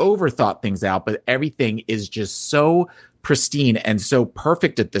maybe overthought things out, but everything is just so pristine and so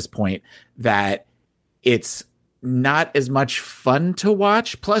perfect at this point that it's not as much fun to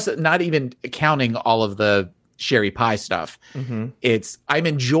watch. Plus, not even counting all of the Sherry Pie stuff. I'm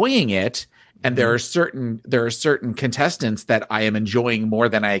enjoying it, and there are certain contestants that I am enjoying more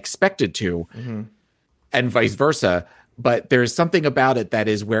than I expected to, and vice versa. But there's something about it that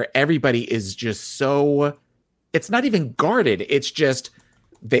is where everybody is just so. It's not even guarded. It's just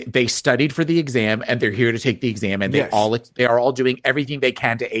they studied for the exam and they're here to take the exam, and they are all doing everything they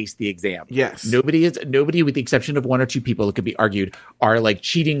can to ace the exam. Yes. Nobody with the exception of one or two people, it could be argued, are like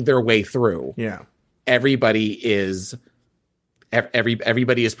cheating their way through. Yeah. Everybody is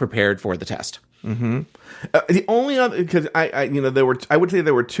prepared for the test. The only other, because I would say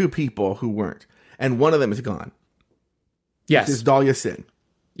there were two people who weren't, and one of them is gone. Yes. This is Dahlia Sin.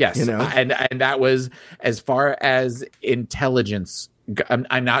 Yes. And that was, as far as intelligence,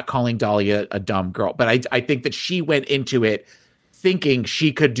 I'm not calling Dahlia a dumb girl, but I think that she went into it thinking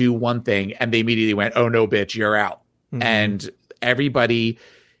she could do one thing, and they immediately went, "Oh no, bitch, you're out." And everybody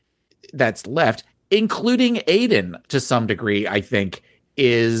that's left, including Aiden to some degree, I think,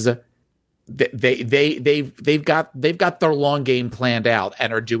 is they've got their long game planned out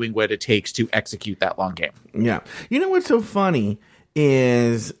and are doing what it takes to execute that long game. Yeah. You know what's so funny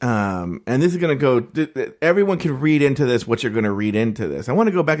is, and this is going to go, everyone can read into this what you're going to read into this. I want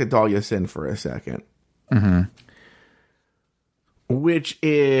to go back to Dahlia Sin for a second. Which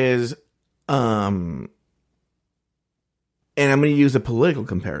is, and I'm going to use a political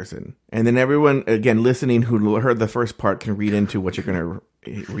comparison. And then everyone, again, listening who heard the first part can read into what you're going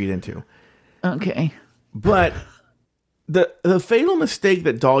to read into. Okay. But the fatal mistake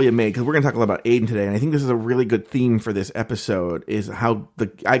that Dahlia made, because we're going to talk a lot about Aiden today, and I think this is a really good theme for this episode, is how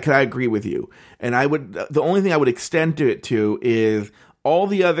I agree with you. And the only thing I would extend it to is all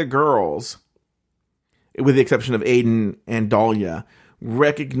the other girls, with the exception of Aiden and Dahlia,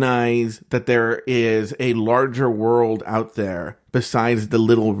 recognize that there is a larger world out there besides the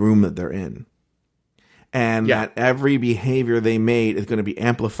little room that they're in. And that every behavior they made is going to be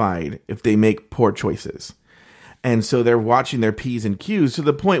amplified if they make poor choices. And so they're watching their P's and Q's to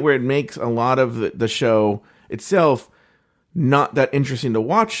the point where it makes a lot of the show itself not that interesting to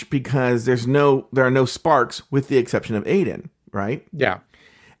watch, because there are no sparks, with the exception of Aiden, right? Yeah.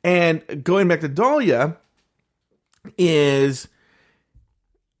 And going back to Dahlia,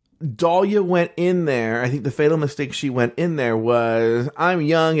 Dahlia went in there. I think the fatal mistake she went in there was, I'm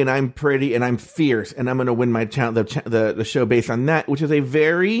young and I'm pretty and I'm fierce and I'm going to win my the show based on that, which is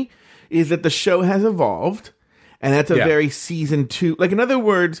that the show has evolved, And that's a very season 2. Like, in other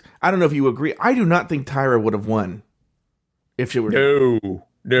words, I don't know if you agree. I do not think Tyra would have won if she were.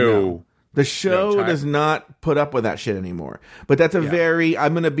 No. The show does not put up with that shit anymore. But that's I'm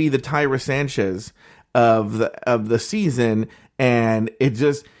going to be the Tyra Sanchez of the season, and it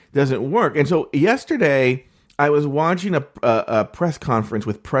just doesn't work. And so yesterday I was watching a press conference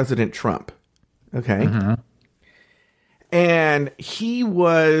with President Trump. Okay. Mm-hmm. And he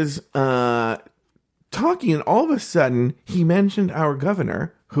was talking, and all of a sudden he mentioned our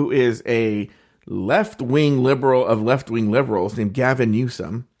governor, who is a left-wing liberal of left-wing liberals named Gavin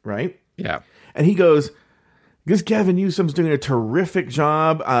Newsom, right? Yeah. And he goes, this Gavin Newsom's doing a terrific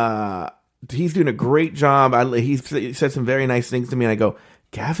job. He's doing a great job. He said some very nice things to me. And I go,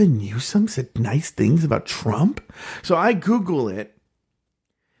 Gavin Newsom said nice things about Trump? So I Google it.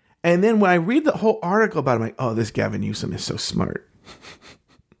 And then when I read the whole article about him, I'm like, oh, this Gavin Newsom is so smart.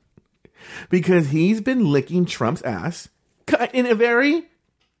 Because he's been licking Trump's ass in a very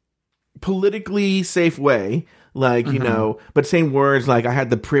politically safe way. Like, you know, but saying words like, I had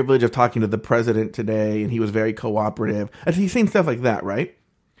the privilege of talking to the president today and he was very cooperative. And he's saying stuff like that, right?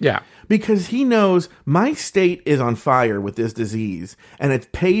 Yeah. Because he knows my state is on fire with this disease and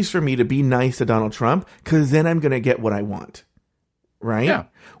it pays for me to be nice to Donald Trump because then I'm going to get what I want. Right? Yeah.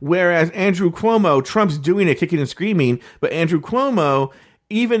 Whereas Andrew Cuomo, Trump's doing it, kicking and screaming, but Andrew Cuomo,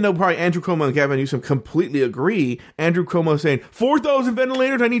 even though probably Andrew Cuomo and Gavin Newsom completely agree, Andrew Cuomo is saying, 4,000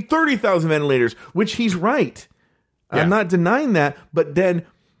 ventilators, I need 30,000 ventilators, which he's right. Yeah. I'm not denying that, but then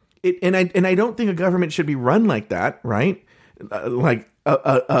I don't think a government should be run like that, right? Like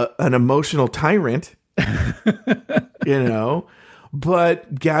an emotional tyrant, you know.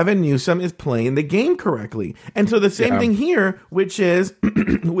 But Gavin Newsom is playing the game correctly, and so the same thing here, which is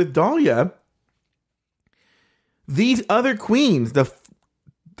with Dahlia. These other queens, the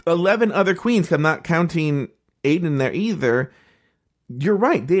 11 other queens, 'cause I'm not counting Aiden there either. You're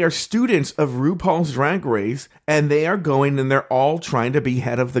right. They are students of RuPaul's Drag Race, and they are going and they're all trying to be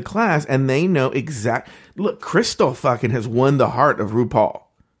head of the class, and they know look, Crystal fucking has won the heart of RuPaul.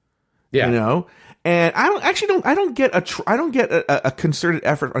 Yeah. You know? And I don't get a concerted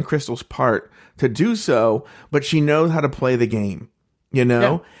effort on Crystal's part to do so, but she knows how to play the game, you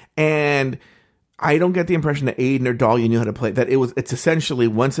know? Yeah. And I don't get the impression that Aiden or Dahlia knew how to play that. It's essentially,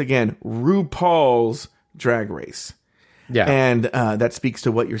 once again, RuPaul's Drag Race. Yeah. And that speaks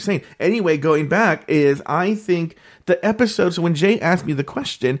to what you're saying. Anyway, going back I think the episode, so when Jay asked me the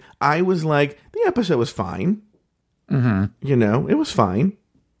question, I was like, the episode was fine. Mm-hmm. You know, it was fine.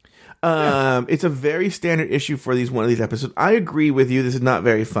 It's a very standard issue for one of these episodes. I agree with you. This is not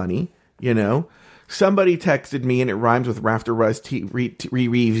very funny. You know, somebody texted me and it rhymes with Rafter Ruz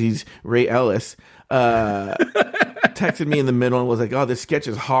Reeves, Ray Ellis, texted me in the middle and was like, oh, this sketch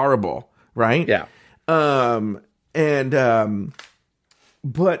is horrible. Right. Yeah. But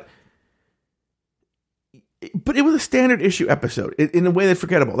it was a standard issue episode in a way that's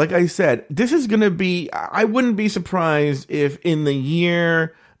forgettable. Like I said, this is going to be, I wouldn't be surprised if in the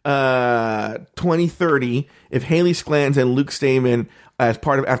year 2030, if Haley Sklans and Luke Stamen, as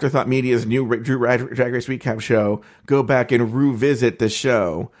part of Afterthought Media's new Drag Race recap show, go back and revisit the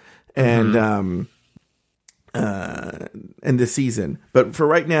show and this season. But for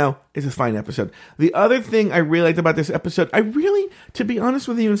right now, it's a fine episode. The other thing I really liked about this episode, to be honest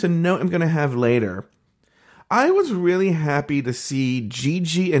with you, it's a note I'm going to have later. I was really happy to see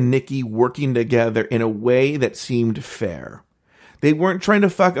Gigi and Nikki working together in a way that seemed fair. They weren't trying to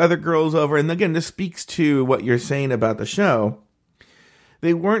fuck other girls over. And again, this speaks to what you're saying about the show.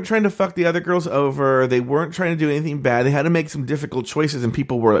 They weren't trying to fuck the other girls over. They weren't trying to do anything bad. They had to make some difficult choices and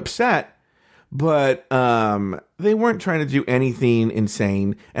people were upset. But they weren't trying to do anything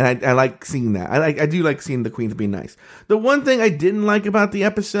insane. And I like seeing that. I do like seeing the queens be nice. The one thing I didn't like about the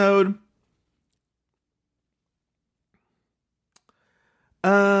episode...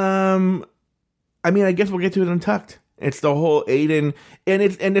 I mean, I guess we'll get to it Untucked. It's the whole Aiden, and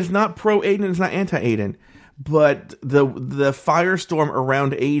it's not pro Aiden, it's not anti Aiden, but the firestorm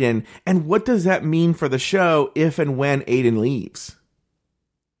around Aiden, and what does that mean for the show if and when Aiden leaves?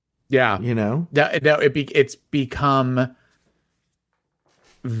 Yeah, you know, it's become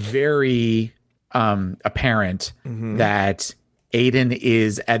very apparent that Aiden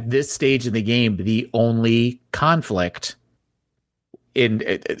is at this stage in the game the only conflict.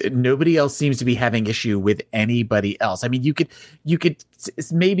 Nobody else seems to be having issue with anybody else. I mean, you could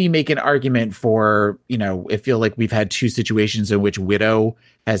maybe make an argument for, you know, I feel like we've had two situations in which Widow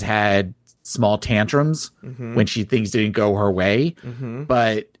has had small tantrums when things didn't go her way.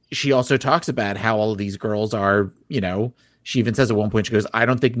 But she also talks about how all of these girls are, you know, She even says at one point, she goes, I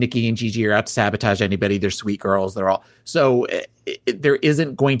don't think Nikki and Gigi are out to sabotage anybody. They're sweet girls. They're all so there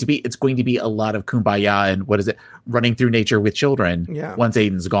isn't going to be. It's going to be a lot of kumbaya and running through nature with children. Yeah. Once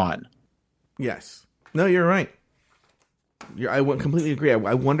Aiden's gone. Yes. No, you're right. I completely agree. I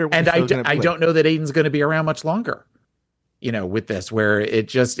wonder. And I don't know that Aiden's going to be around much longer. With this, where it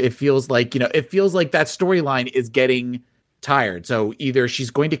feels like that storyline is getting tired. So either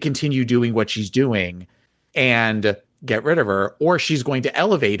she's going to continue doing what she's doing and get rid of her, or she's going to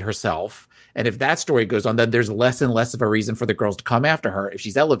elevate herself. And if that story goes on, then there's less and less of a reason for the girls to come after her if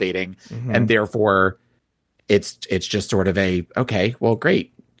she's elevating. Mm-hmm. And therefore it's just sort of okay, well,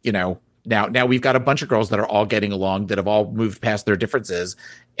 great. Now we've got a bunch of girls that are all getting along, that have all moved past their differences,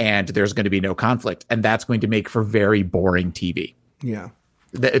 and there's going to be no conflict, and that's going to make for very boring TV. Yeah,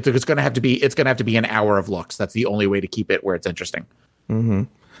 it's going to have to be an hour of looks. That's the only way to keep it where it's interesting. Mm-hmm.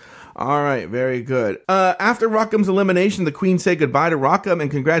 All right, very good. After Rockham's elimination, the Queen said goodbye to Rockham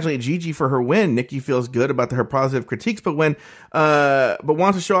and congratulate Gigi for her win. Nikki feels good about her positive critiques, but wants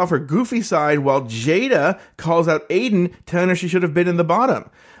to show off her goofy side, while Jada calls out Aiden, telling her she should have been in the bottom.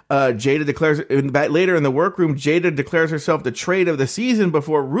 Jada declares later in the workroom, Jada declares herself the trade of the season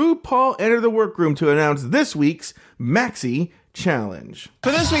before RuPaul entered the workroom to announce this week's Maxi Challenge.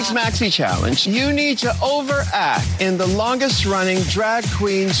 For this week's Maxi Challenge, you need to overact in the longest running drag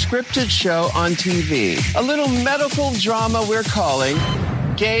queen scripted show on TV. A little medical drama we're calling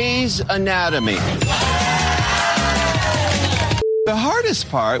Gay's Anatomy. The hardest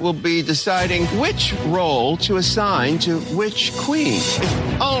part will be deciding which role to assign to which queen.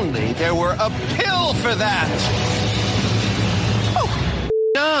 If only there were a pill for that.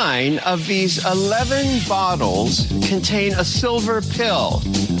 9 of these 11 bottles contain a silver pill,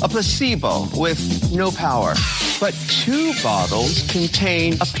 a placebo with no power. But 2 bottles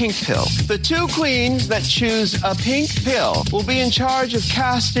contain a pink pill. The 2 queens that choose a pink pill will be in charge of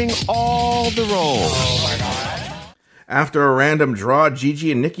casting all the roles. Oh my God. After a random draw,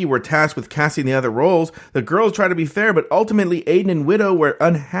 Gigi and Nikki were tasked with casting the other roles. The girls tried to be fair, but ultimately Aiden and Widow were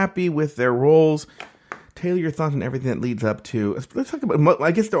unhappy with their roles. Taylor, your thoughts on everything that leads up to... Let's talk about...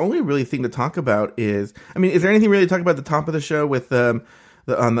 I guess the only really thing to talk about is... is there anything really to talk about at the top of the show with the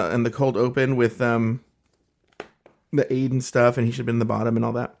cold open with the Aiden stuff, and he should have been in the bottom and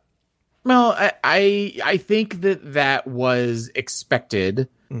all that? Well, I think that was expected.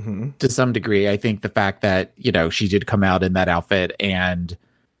 Mm-hmm. To some degree. I think the fact that, she did come out in that outfit and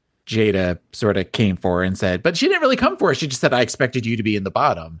Jada sort of came for her and said, but she didn't really come for her. She just said, I expected you to be in the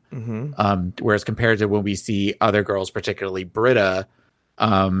bottom. Mm-hmm. Whereas compared to when we see other girls, particularly Britta,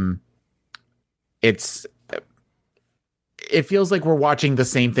 it feels like we're watching the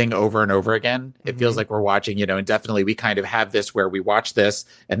same thing over and over again. It feels like we're watching, and definitely we kind of have this where we watch this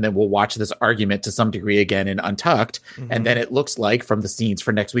and then we'll watch this argument to some degree again in Untucked. Mm-hmm. And then it looks like from the scenes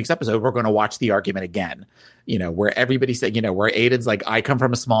for next week's episode, we're going to watch the argument again, where everybody said, where Aiden's like, I come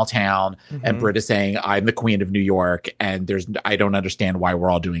from a small town and Britta's saying I'm the queen of New York. And I don't understand why we're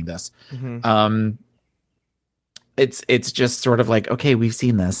all doing this. Mm-hmm. It's just sort of like, okay, we've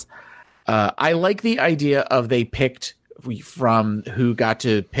seen this. I like the idea of they picked from who got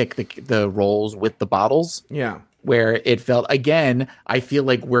to pick the roles with the bottles. Yeah. Where it felt, again, I feel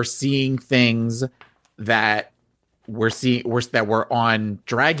like we're seeing things that that were on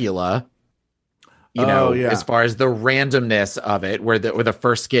Dragula, as far as the randomness of it, where the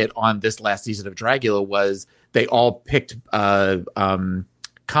first skit on this last season of Dragula was they all picked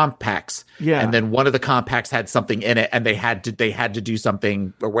compacts. Yeah. And then one of the compacts had something in it and they had to do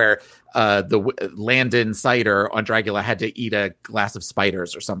something where the Landon cider on Dragula had to eat a glass of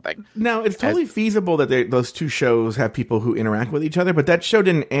spiders or something. Now, it's totally feasible that those two shows have people who interact with each other, but that show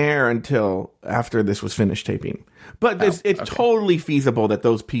didn't air until after this was finished taping. But it's totally feasible that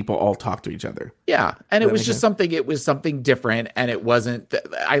those people all talk to each other. Yeah. And it was just something different. And it wasn't,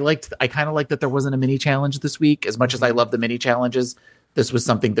 I kind of liked that there wasn't a mini challenge this week. As much as I love the mini challenges, this was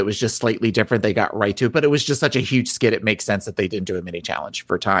something that was just slightly different. They got right to it, but it was just such a huge skit. It makes sense that they didn't do a mini challenge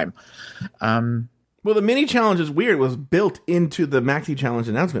for time. Well, the mini challenge is weird. It was built into the Maxi Challenge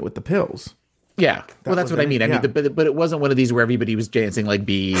announcement with the pills. Yeah. Well, that's what I mean. I mean, but it wasn't one of these where everybody was dancing like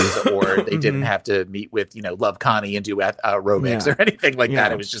bees or they didn't have to meet with, Love Connie and do aerobics or anything like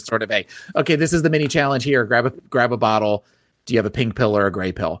that. It was just sort of okay, this is the mini challenge here. Grab a bottle. Do you have a pink pill or a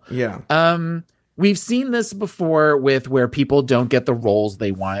gray pill? Yeah. We've seen this before with where people don't get the roles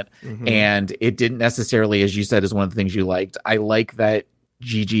they want. Mm-hmm. And it didn't necessarily, as you said, is one of the things you liked. I like that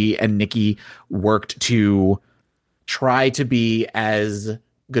Gigi and Nikki worked to try to be as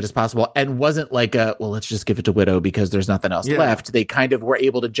good as possible, and wasn't like let's just give it to Widow because there's nothing else left. They kind of were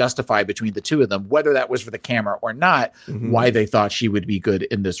able to justify between the two of them, whether that was for the camera or not, why they thought she would be good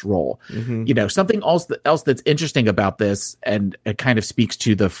in this role. Something else that's interesting about this, and it kind of speaks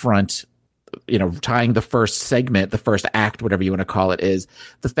to the front, tying the first segment, the first act, whatever you want to call it, is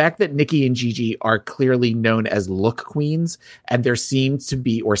the fact that Nikki and Gigi are clearly known as look queens, and there seemed to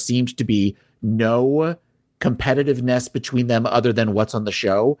be no competitiveness between them other than what's on the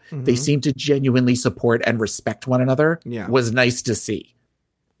show. They seem to genuinely support and respect one another. Was nice to see.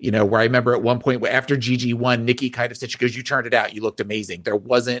 Where I remember at one point after Gigi won, Nikki kind of said, she goes, "You turned it out. You looked amazing." There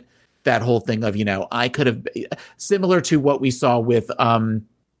wasn't that whole thing of, I could have, similar to what we saw with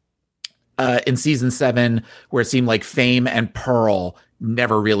in season 7, where it seemed like Fame and Pearl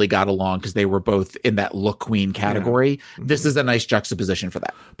never really got along because they were both in that look queen category. This is a nice juxtaposition for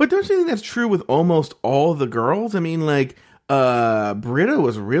that. But don't you think that's true with almost all the girls? I mean, like, Britta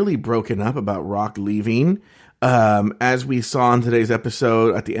was really broken up about Rock leaving. As we saw in today's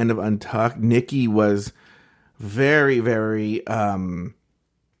episode at the end of Untucked, Nikki was very, very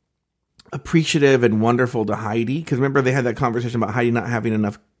appreciative and wonderful to Heidi. Because remember, they had that conversation about Heidi not having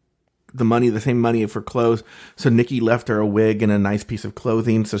enough the same money for clothes. So Nikki left her a wig and a nice piece of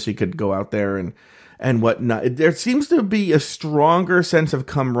clothing so she could go out there and whatnot. There seems to be a stronger sense of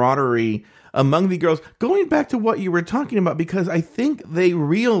camaraderie among the girls, going back to what you were talking about, because I think they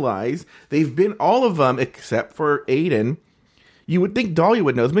realize they've been, all of them, except for Aiden. You would think Dahlia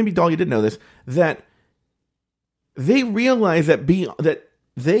would know this. Maybe Dahlia did know this, that they realize that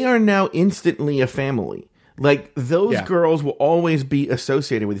they are now instantly a family. Like, those girls will always be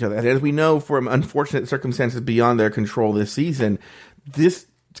associated with each other. And as we know from unfortunate circumstances beyond their control this season, this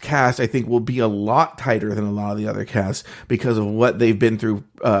cast, I think, will be a lot tighter than a lot of the other casts because of what they've been through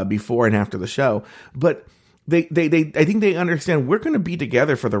before and after the show. But I think they understand we're going to be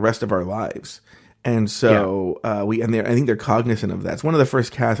together for the rest of our lives. And so I think they're cognizant of that. It's one of the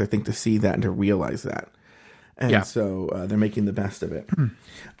first casts, I think, to see that and to realize that. And so they're making the best of it.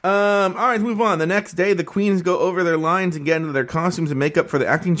 All right, let's move on. The next day, the queens go over their lines and get into their costumes and makeup for the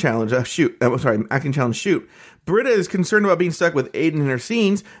acting challenge shoot. Britta is concerned about being stuck with Aiden in her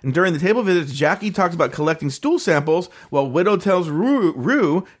scenes, and during the table visits, Jackie talks about collecting stool samples, while Widow tells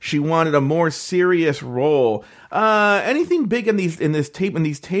Rue she wanted a more serious role. Anything big in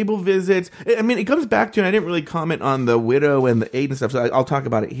these table visits? I mean, it comes back to, and I didn't really comment on the Widow and the Aiden stuff, so I'll talk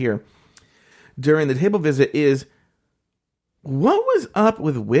about it here. During the table visit is, what was up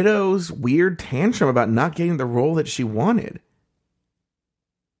with Widow's weird tantrum about not getting the role that she wanted?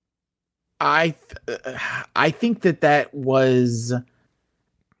 I think that was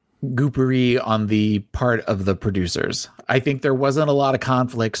goopery on the part of the producers. I think there wasn't a lot of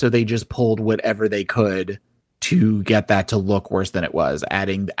conflict, so they just pulled whatever they could to get that to look worse than it was.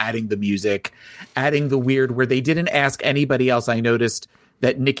 Adding the music, adding the weird, where they didn't ask anybody else. I noticed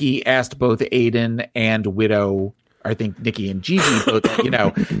that Nikki asked both Aiden and Widow, I think Nikki and Gigi both,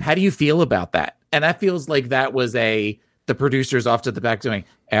 how do you feel about that? And that feels like that was the producers off to the back doing,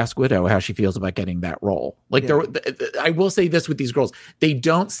 ask Widow how she feels about getting that role. Like, I will say this with these girls, they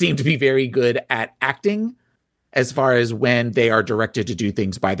don't seem to be very good at acting as far as when they are directed to do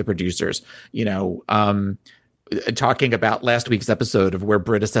things by the producers. Talking about last week's episode of where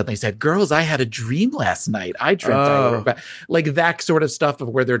Britta suddenly said, "Girls, I had a dream last night. I dreamt I were back." Like that sort of stuff of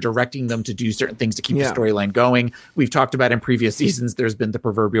where they're directing them to do certain things to keep the storyline going. We've talked about in previous seasons, there's been the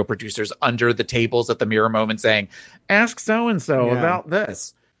proverbial producers under the tables at the mirror moment saying, "Ask so-and-so about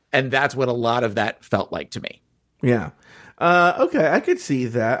this." And that's what a lot of that felt like to me. Yeah. Okay, I could see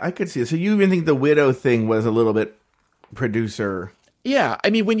that. So you even think the Widow thing was a little bit producer? Yeah, I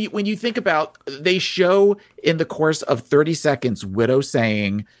mean, when you think about, they show in the course of 30 seconds, Widow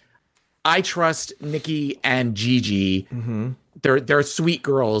saying, "I trust Nikki and Gigi. They're sweet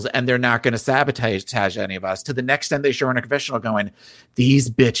girls, and they're not going to sabotage any of us." To the next time they show her in a confessional going,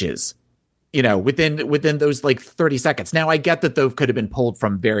 "These bitches," within those like 30 seconds. Now, I get that those could have been pulled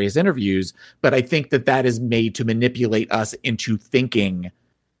from various interviews, but I think that is made to manipulate us into thinking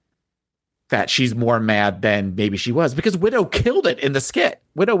that she's more mad than maybe she was, because Widow killed it in the skit.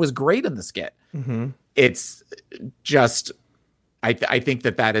 Widow was great in the skit. It's just, I think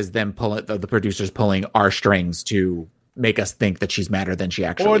that is them pulling, the producers pulling our strings to make us think that she's madder than she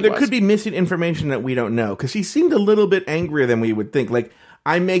actually was. Or there could be missing information that we don't know, because she seemed a little bit angrier than we would think. Like,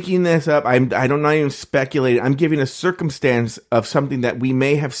 I'm making this up. I don't not even speculate. I'm giving a circumstance of something that we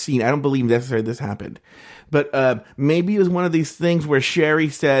may have seen. I don't believe necessarily this happened. But maybe it was one of these things where Sherry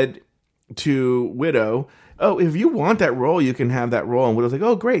said to Widow, "Oh, if you want that role, you can have that role." And Widow's like,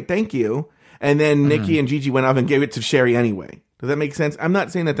 "Oh, great, thank you." And then Nikki and Gigi went off and gave it to Sherry anyway. Does that make sense? I'm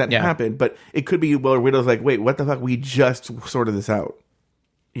not saying that Yeah. happened, but it could be, well, Widow's like, wait, what the fuck? We just sorted this out.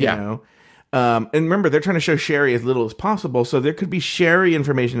 You know? And remember, they're trying to show Sherry as little as possible, so there could be Sherry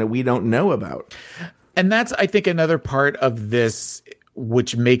information that we don't know about. And that's, I think, another part of this,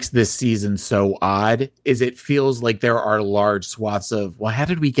 which makes this season so odd, is it feels like there are large swaths of, well, how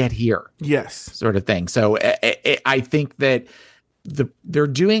did we get here? Yes. Sort of thing. So I think that they're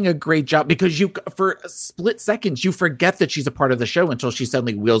doing a great job, because for a split seconds, you forget that she's a part of the show until she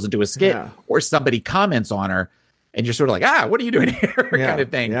suddenly wheels into a skit or somebody comments on her, and you're sort of like, what are you doing here? Kind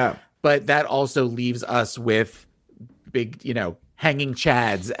of thing. Yeah. But that also leaves us with big, hanging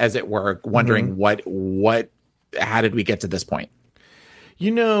chads, as it were, wondering how did we get to this point?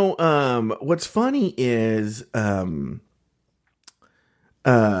 What's funny is, I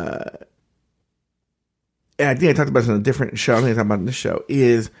think I talked about this on a different show. I think I talked about it in this show.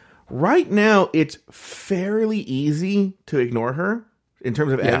 Is right now it's fairly easy to ignore her in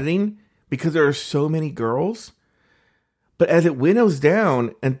terms of editing because there are so many girls. But as it winnows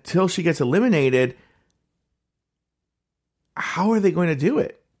down until she gets eliminated, how are they going to do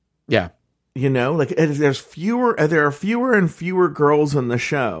it? Yeah, there are fewer and fewer girls on the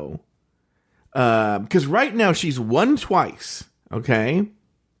show. Because right now she's won twice. Okay.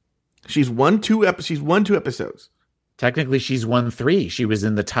 She's won two episodes. Technically, she's won 3. She was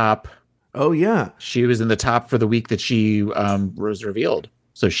in the top. Oh, yeah. She was in the top for the week that she was revealed.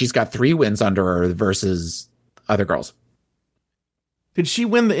 So she's got 3 wins under her versus other girls. Did she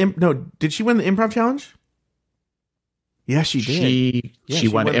win did she win the improv challenge? Yeah, she did. She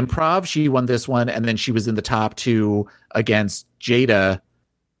won improv. She won this one. And then she was in the top 2 against Jada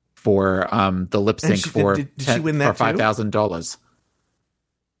for the lip sync for $5,000.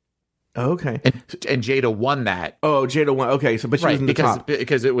 Okay. And Jada won that. Oh, Jada won. Okay, but she was in the top.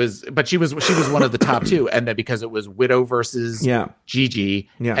 Because it was, but she was one of the top 2, and then because it was Widow versus Gigi,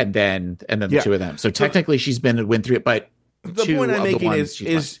 and then the 2 of them. So technically, she's been to win 3, but the point I'm making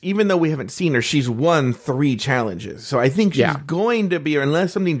is even though we haven't seen her, she's won 3 challenges. So I think she's going to be,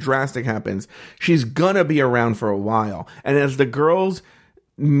 unless something drastic happens, she's gonna be around for a while. And as the girls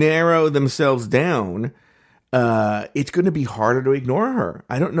narrow themselves down, it's going to be harder to ignore her.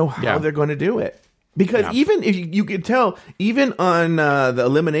 I don't know how they're going to do it. Because even if you could tell, even on the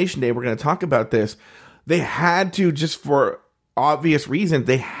elimination day, we're going to talk about this, they had to, just for obvious reasons,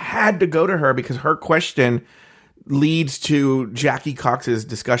 they had to go to her because her question leads to Jackie Cox's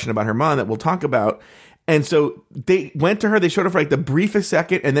discussion about her mom that we'll talk about. And so they went to her, they showed her for like the briefest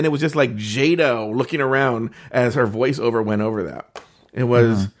second, and then it was just like Jada looking around as her voiceover went over that. It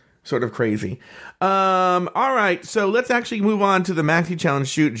was sort of crazy. All right, so let's actually move on to the Maxi Challenge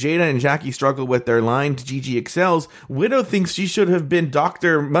shoot. Jada and Jackie struggle with their line to Gigi excels. Widow thinks she should have been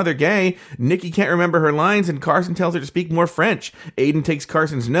Dr. Mother Gay. Nikki can't remember her lines, and Carson tells her to speak more French. Aiden takes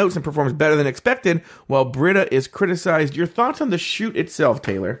Carson's notes and performs better than expected, while Britta is criticized. Your thoughts on the shoot itself,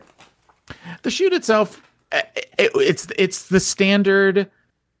 Taylor? The shoot itself, it's the standard.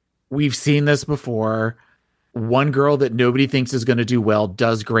 We've seen this before. One girl that nobody thinks is going to do well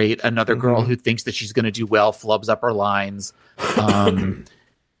does great. Another girl who thinks that she's going to do well flubs up her lines.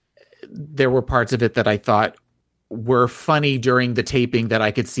 There were parts of it that I thought were funny during the taping that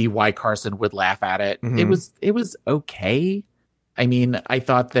I could see why Carson would laugh at it. It was okay. I mean, I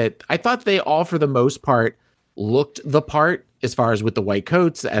thought they all, for the most part, looked the part, as far as with the white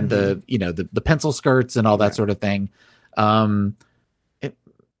coats and the pencil skirts and all that sort of thing.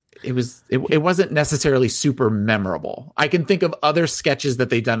 It wasn't necessarily super memorable. I can think of other sketches that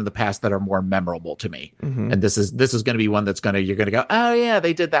they've done in the past that are more memorable to me. And this is going to be one that's you're going to go, oh yeah,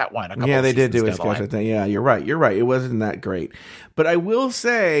 they did that one. Yeah, they did do a sketch. I think. Yeah, you're right. It wasn't that great. But I will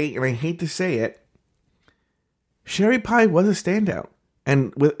say, and I hate to say it, Sherry Pie was a standout.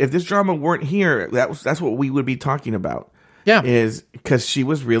 And if this drama weren't here, that's what we would be talking about. Yeah. Is because she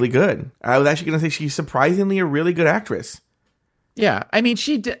was really good. I was actually going to say she's surprisingly a really good actress. Yeah, I mean,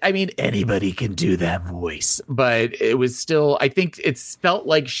 she did. I mean, anybody can do that voice, but it was still, I think it felt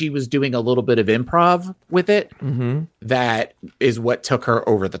like she was doing a little bit of improv with it. That is what took her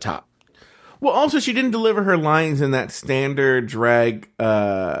over the top. Well, also, she didn't deliver her lines in that standard drag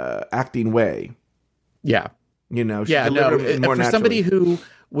acting way. Yeah. She more for naturally. Somebody who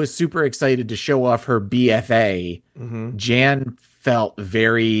was super excited to show off her BFA, Jan felt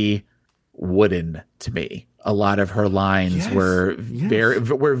very wooden to me. A lot of her lines were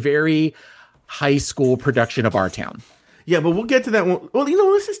very high school production of Our Town. Yeah, but we'll get to that one. Well,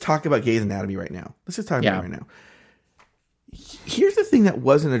 let's just talk about Grey's Anatomy right now. About it right now. Here's the thing that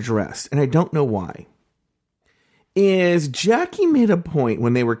wasn't addressed, and I don't know why. Is Jackie made a point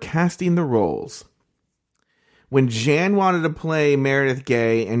when they were casting the roles when Jan wanted to play Meredith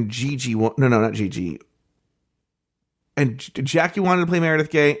Gay and Gigi, no, not Gigi. And Jackie wanted to play Meredith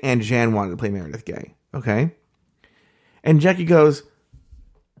Gay and Jan wanted to play Meredith Gay. Okay? And Jackie goes,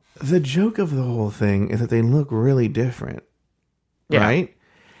 the joke of the whole thing is that they look really different. Yeah. Right?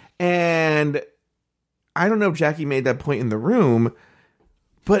 And I don't know if Jackie made that point in the room,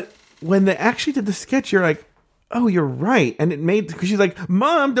 but when they actually did the sketch, you're like, oh, you're right. And it made, because she's like,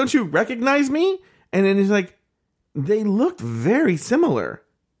 Mom, don't you recognize me? And then he's like, they looked very similar.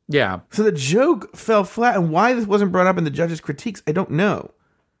 Yeah. So the joke fell flat. And why this wasn't brought up in the judges' critiques, I don't know.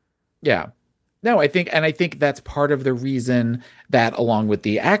 Yeah. No, I think that's part of the reason that, along with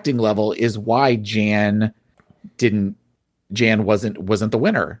the acting level, is why Jan wasn't the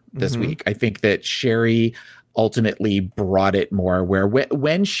winner this week. I think that Sherry ultimately brought it more, where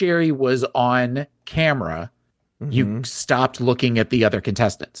when Sherry was on camera, you stopped looking at the other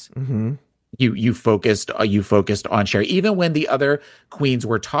contestants. You focused on Sherry. Even when the other queens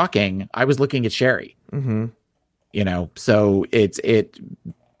were talking, I was looking at Sherry. You know, so it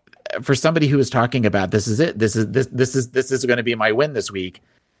for somebody who is talking about this is going to be my win this week.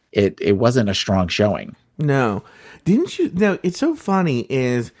 It wasn't a strong showing. No, didn't you? No, it's so funny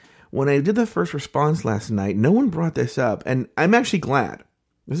is when I did the first response last night, no one brought this up, and I'm actually glad.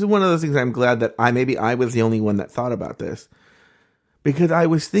 This is one of those things I'm glad that I was the only one that thought about this. Because I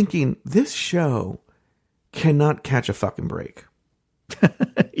was thinking, this show cannot catch a fucking break.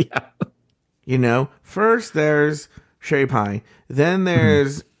 Yeah. You know, first there's Sherry Pie. Then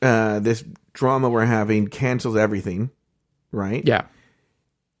there's this drama we're having cancels everything. Right? Yeah.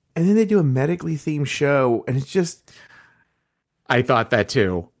 And then they do a medically themed show, and it's just... I thought that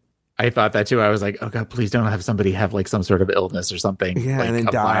too. I was like, oh God, please don't have somebody have like some sort of illness or something. Yeah, like and then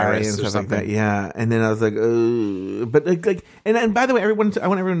die and stuff like that. Yeah, and then I was like, but like, and by the way, I want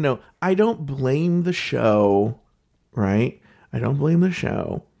everyone to know, I don't blame the show, right? I don't blame the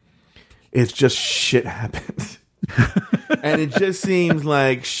show. It's just shit happens, and it just seems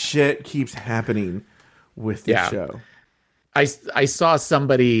like shit keeps happening with the show. I saw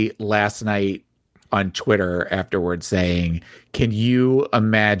somebody last night on Twitter afterwards saying, can you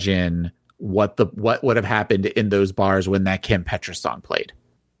imagine what would have happened in those bars when that Kim Petras song played?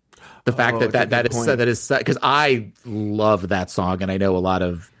 The fact that is because I love that song, and I know a lot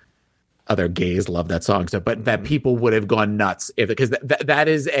of other gays love that song. So, but that people would have gone nuts because that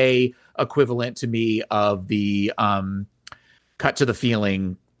is a equivalent to me of the Cut to the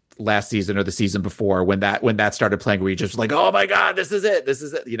Feeling last season or the season before when that started playing, where you just like, oh my God, this is it.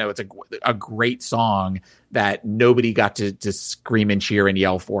 You know, it's a great song that nobody got to scream and cheer and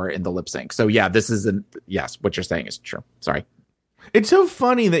yell for in the lip sync. So yeah, yes, what you're saying is true. Sorry. It's so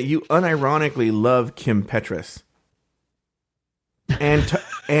funny that you unironically love Kim Petras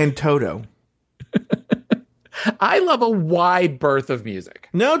and Toto. I love a wide berth of music.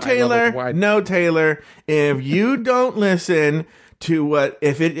 No, Taylor. If you don't listen to what,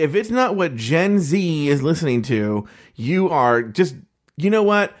 if it's not what Gen Z is listening to, you are just, you know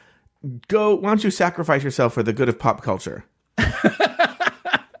what? Why don't you sacrifice yourself for the good of pop culture?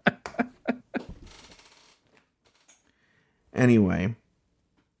 Anyway.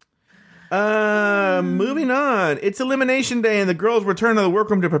 Moving on. It's Elimination Day and the girls return to the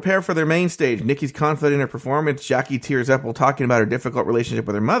workroom to prepare for their main stage. Nikki's confident in her performance. Jackie tears up while talking about her difficult relationship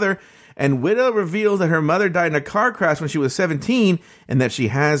with her mother. And Widow reveals that her mother died in a car crash when she was 17 and that she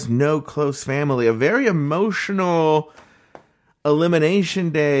has no close family. A very emotional Elimination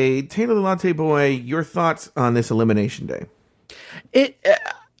Day. Taylor the Latte Boy, your thoughts on this Elimination Day?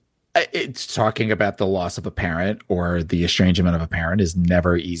 It's talking about the loss of a parent or the estrangement of a parent is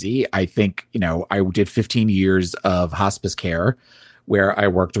never easy. I think, you know, I did 15 years of hospice care where I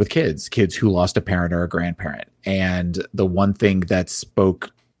worked with kids who lost a parent or a grandparent. And the one thing that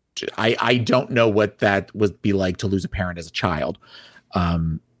spoke I don't know what that would be like to lose a parent as a child.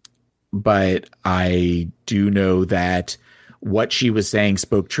 But I do know that what she was saying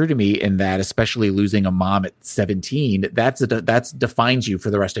spoke true to me in that, especially losing a mom at 17, that's defines you for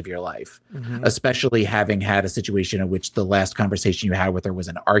the rest of your life, especially having had a situation in which the last conversation you had with her was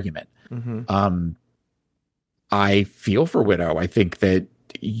an argument. I feel for Widow. I think that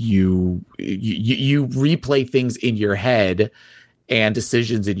you replay things in your head and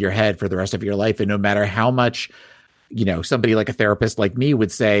decisions in your head for the rest of your life. And no matter how much, you know, somebody like a therapist like me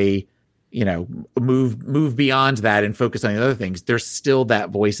would say, you know, move beyond that and focus on the other things, there's still that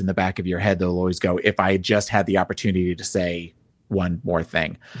voice in the back of your head that'll always go, if I just had the opportunity to say one more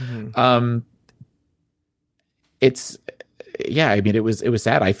thing. It's, yeah, I mean, it was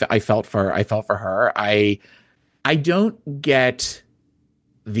sad. I felt for her. I don't get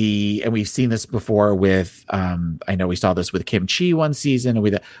and we've seen this before with I know we saw this with Kim Chi one season,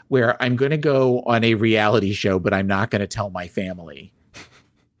 and where I'm going to go on a reality show, but I'm not going to tell my family.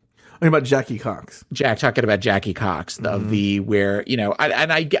 What about Jackie Cox? Talking about Jackie Cox, of the where, you know,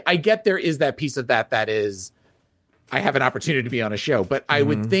 I get there is that piece of that is I have an opportunity to be on a show, but I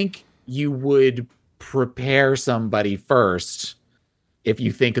would think you would prepare somebody first if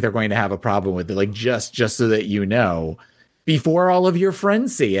you think they're going to have a problem with it, like just so that you know before all of your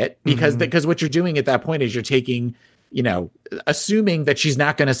friends see it, because what you're doing at that point is you're taking, you know, assuming that she's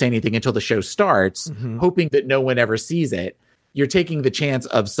not going to say anything until the show starts, hoping that no one ever sees it. You're taking the chance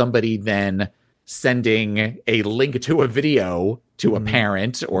of somebody then sending a link to a video to a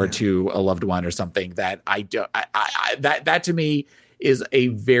parent or to a loved one or something that that to me is a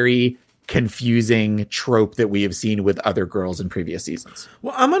very confusing trope that we have seen with other girls in previous seasons.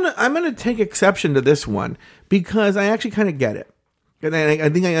 Well, I'm gonna take exception to this one because I actually kind of get it, and I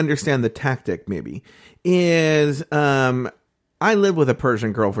think I understand the tactic. Maybe is I lived with a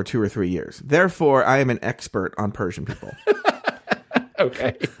Persian girl for 2 or 3 years, therefore I am an expert on Persian people.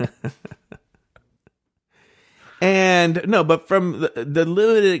 Okay. And no, but from the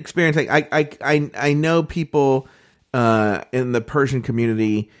limited experience, I know people in the Persian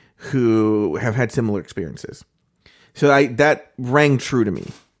community who have had similar experiences. So that rang true to me.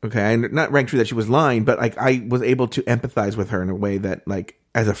 Okay, and not rang true that she was lying, but like I was able to empathize with her in a way that, like,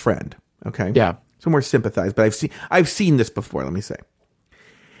 as a friend. Okay, yeah, so more sympathize. But I've seen this before. Let me say.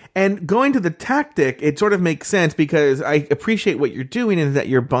 And going to the tactic, it sort of makes sense because I appreciate what you're doing and that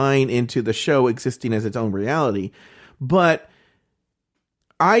you're buying into the show existing as its own reality. But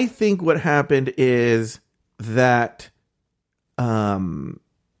I think what happened is that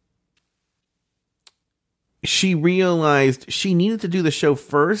she realized she needed to do the show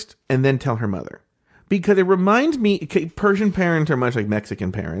first and then tell her mother. Because it reminds me, Persian parents are much like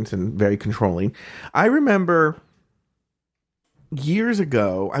Mexican parents and very controlling. I remember years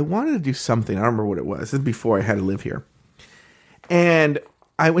ago, I wanted to do something. I don't remember what it was. This is before I had to live here. And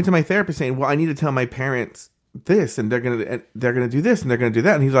I went to my therapist saying, well, I need to tell my parents this, and they're gonna do this, and they're gonna do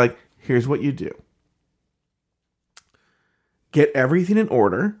that. And he's like, here's what you do. Get everything in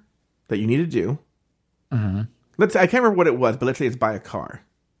order that you need to do. Let's say, I can't remember what it was, but let's say it's buy a car,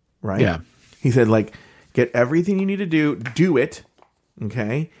 right? Yeah. He said, like, get everything you need to do it,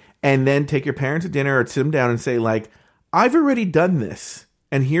 okay? And then take your parents to dinner or sit them down and say, like, I've already done this,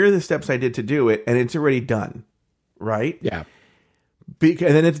 and here are the steps I did to do it, and it's already done, right? Yeah. And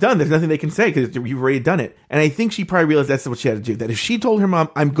then it's done. There's nothing they can say because you've already done it. And I think she probably realized that's what she had to do. That if she told her mom,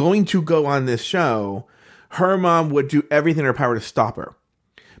 I'm going to go on this show, her mom would do everything in her power to stop her.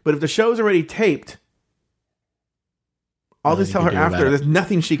 But if the show's already taped, I'll just tell her after. There's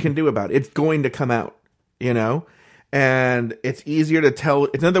nothing she can do about it. It's going to come out, you know? And it's easier to tell.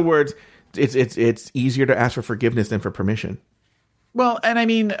 In other words, it's easier to ask for forgiveness than for permission. Well, and I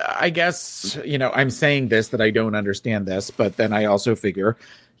mean, I guess, you know, I'm saying this that I don't understand this, but then I also figure,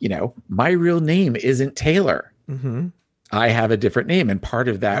 you know, my real name isn't Taylor. I have a different name, and part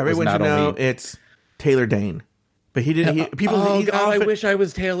of that everyone was not should know only it's Taylor Dane. But he didn't. People. Oh God, often, I wish I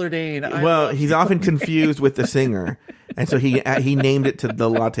was Taylor Dane. Well, he's often confused with the singer, and so he named it to the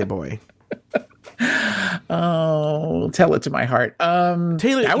Latte Boy. Oh, tell it to my heart.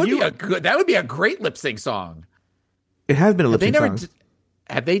 Taylor, that would be a great lip sync song. It has been a lip sync song.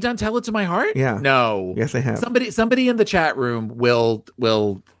 Have they done "Tell It to My Heart"? Yeah. No. Yes, they have. Somebody in the chat room will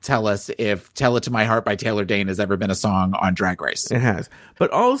tell us if "Tell It to My Heart" by Taylor Dane has ever been a song on Drag Race. It has,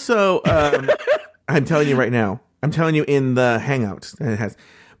 but also, I'm telling you right now. I'm telling you in the Hangouts that it has.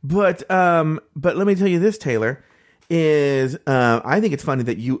 But let me tell you this, Taylor, is I think it's funny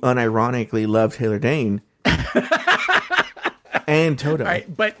that you unironically love Taylor Dane and Toto. All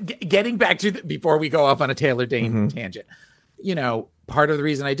right, but getting back to before we go off on a Taylor Dane tangent, you know, part of the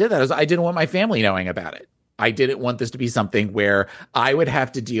reason I did that is I didn't want my family knowing about it. I didn't want this to be something where I would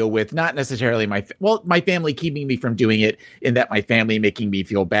have to deal with not necessarily my family keeping me from doing it, in that my family making me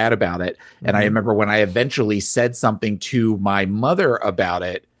feel bad about it. And I remember when I eventually said something to my mother about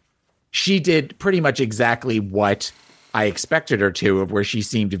it, she did pretty much exactly what I expected her to, of where she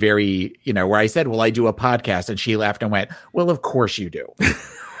seemed very, you know, where I said, well, I do a podcast, and she laughed and went, well, of course you do.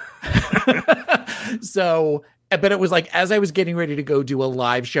 So, but it was like, as I was getting ready to go do a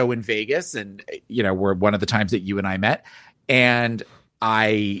live show in Vegas, and, you know, were one of the times that you and I met, and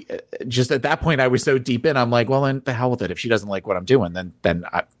I just, at that point, I was so deep in, I'm like, well, then the hell with it. If she doesn't like what I'm doing, then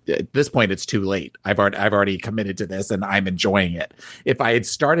at this point, it's too late. I've already committed to this, and I'm enjoying it. If I had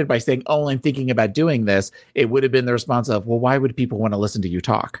started by saying, oh, I'm thinking about doing this, it would have been the response of, well, why would people want to listen to you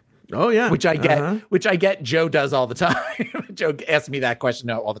talk? Oh yeah, which I get. Joe does all the time. Joe asks me that question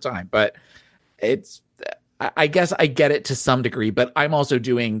all the time, but I guess I get it to some degree, but I'm also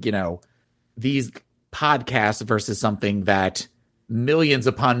doing, these podcasts versus something that millions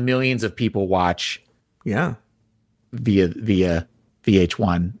upon millions of people watch. Yeah. Via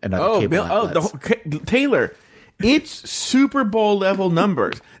VH1 and other cable outlets. Taylor, it's Super Bowl level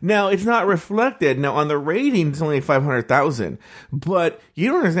numbers. Now, it's not reflected. Now, on the ratings, it's only 500,000. But you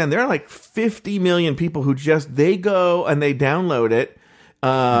don't understand. There are like 50 million people who they go and they download it.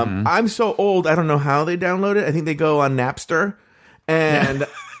 I'm so old, I don't know how they download it. I think they go on Napster and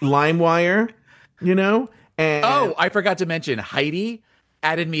LimeWire, And I forgot to mention, Heidi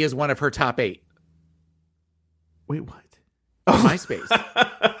added me as one of her top 8. Wait, what? MySpace.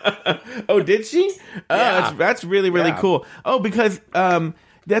 Oh, did she? Oh, Yeah. that's really, really cool. Oh, because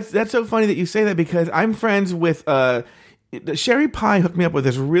that's so funny that you say that, because I'm friends with Sherry Pie hooked me up with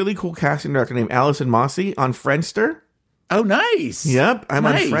this really cool casting director named Allison Mossy on Friendster. Oh, nice. Yep, I'm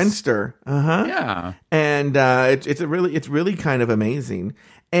nice. on Friendster. Yeah, and it's really kind of amazing.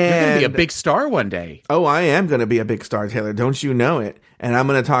 And you're gonna be a big star one day. Oh, I am gonna be a big star, Taylor. Don't you know it? And I'm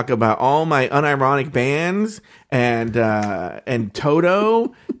gonna talk about all my unironic bands and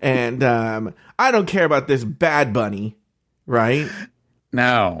Toto and I don't care about this Bad Bunny, right?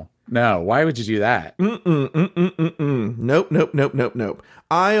 No. Why would you do that? Nope.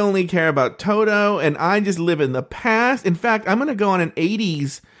 I only care about Toto, and I just live in the past. In fact, I'm gonna go on an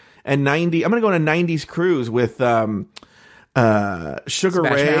 80s and 90s. I'm gonna go on a 90s cruise with Sugar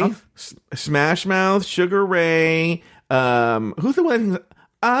Ray, Smash Mouth, Sugar Ray. Who's the one?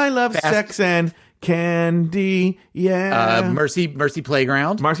 I love sex and candy. Yeah. Mercy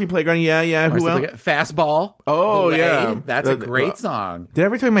Playground. Marcy Playground. Yeah. Who else? Fastball. Oh, Blade. yeah. That's a great song. Did I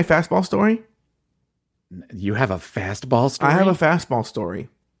ever tell you my fastball story? You have a fastball story? I have a fastball story.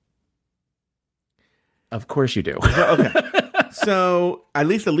 Of course you do. Okay. So at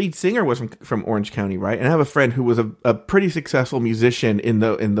least the lead singer was from Orange County, right? And I have a friend who was a pretty successful musician in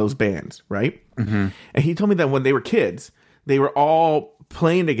those bands, right? Mm-hmm. And he told me that when they were kids, they were all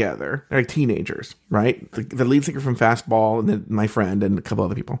playing together, like teenagers, right? The lead singer from Fastball, and then my friend and a couple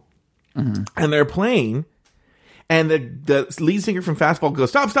other people, and they're playing, and the lead singer from Fastball goes,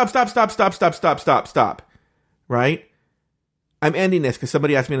 stop, right? I'm ending this because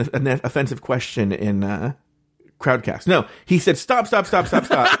somebody asked me an offensive question in Crowdcast. No, he said, stop.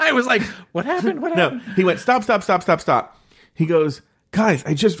 I was like, what happened? No, he went, stop. He goes, guys,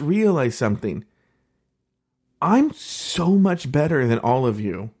 I just realized something. I'm so much better than all of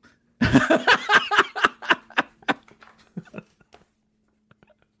you.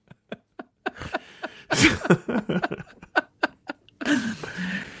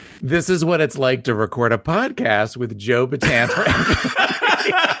 This is what it's like to record a podcast with Joe Batanz.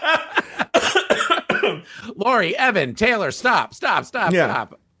 Lori, Evan, Taylor, stop.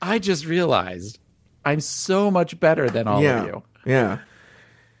 I just realized I'm so much better than all of you. Yeah.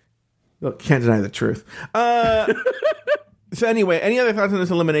 Look, can't deny the truth. So anyway, any other thoughts on this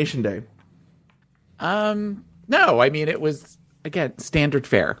Elimination Day? No, I mean, it was, again, standard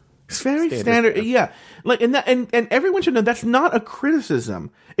fare. It's very standard. Yeah. Like, and everyone should know that's not a criticism.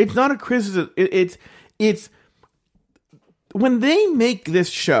 It's not a criticism. It's when they make this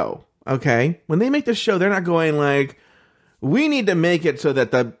show, okay? When they make this show, they're not going like, we need to make it so that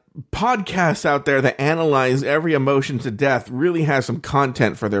the podcasts out there that analyze every emotion to death really has some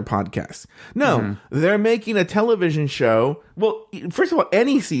content for their podcasts. No, they're making a television show. Well, first of all,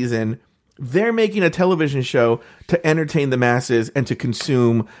 any season, they're making a television show to entertain the masses and to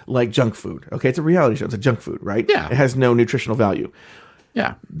consume like junk food. Okay, it's a reality show. It's a junk food, right? Yeah. It has no nutritional value.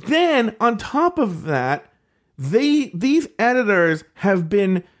 Yeah. Then on top of that, these editors have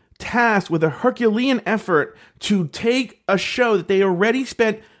been tasked with a Herculean effort to take a show that they already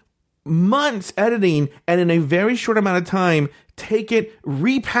spent months editing and in a very short amount of time take it,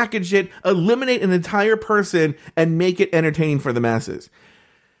 repackage it, eliminate an entire person, and make it entertaining for the masses.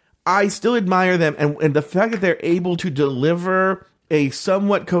 I still admire them, and the fact that they're able to deliver a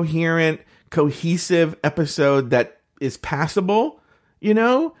somewhat coherent, cohesive episode that is passable,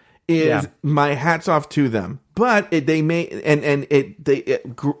 is my hats off to them. But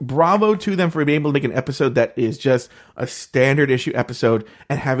bravo to them for being able to make an episode that is just a standard issue episode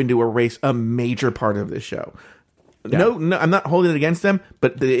and having to erase a major part of the show. Yeah. No, I'm not holding it against them,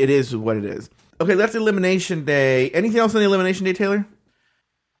 but it is what it is. Okay, that's Elimination Day. Anything else on the Elimination Day, Taylor?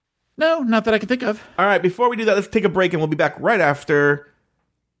 No, not that I can think of. All right, before we do that, let's take a break, and we'll be back right after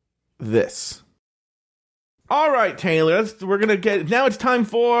this. All right, Taylor, now it's time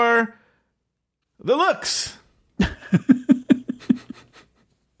for the looks.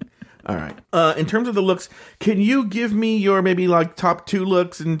 All right. In terms of the looks, can you give me your maybe like top 2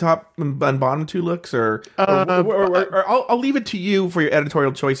 looks and top and bottom 2 looks, or I'll leave it to you for your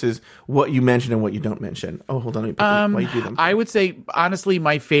editorial choices, what you mention and what you don't mention. Oh, hold on. While you do them. I would say, honestly,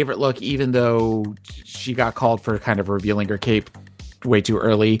 my favorite look, even though she got called for kind of revealing her cape way too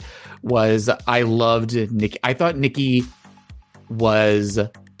early, was I loved Nikki. I thought Nikki was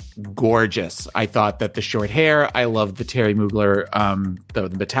gorgeous. I thought that the short hair, I loved the Terry Mugler, the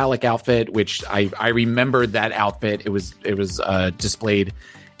metallic outfit, which I remembered that outfit. It was displayed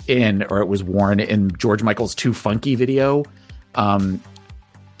in, or it was worn in George Michael's Too Funky video.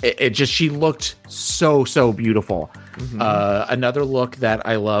 She looked so beautiful. Another look that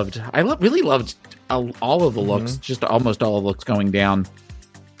I loved, really loved all of the looks, just almost all of the looks going down,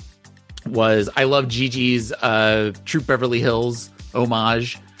 was I loved Gigi's Troop Beverly Hills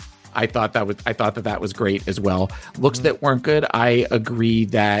homage. I thought that was great as well. Looks that weren't good, I agree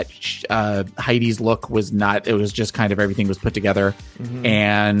that Heidi's look was not. It was just kind of everything was put together.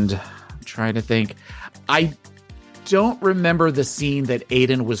 And I'm trying to think. I don't remember the scene that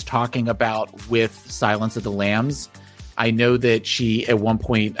Aiden was talking about with Silence of the Lambs. I know that she, at one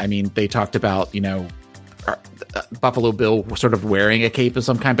point, I mean, they talked about, Buffalo Bill sort of wearing a cape of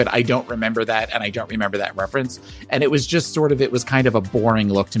some kind, but I don't remember that, and I don't remember that reference. And it was just sort of, it was kind of a boring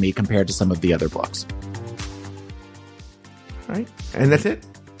look to me compared to some of the other books. All right. And that's it?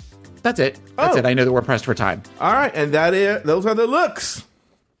 That's it. That's it. I know that we're pressed for time. All right. And those are the looks.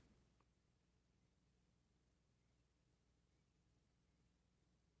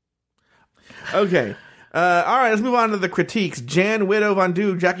 Okay. All right, let's move on to the critiques. Jan Widow Von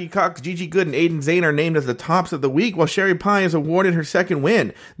Du, Jackie Cox, Gigi Good, and Aiden Zane are named as the tops of the week, while Sherry Pie is awarded her second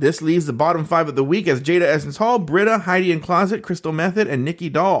win. This leaves the bottom 5 of the week as Jada Essence Hall, Britta, Heidi and Closet, Crystal Method, and Nikki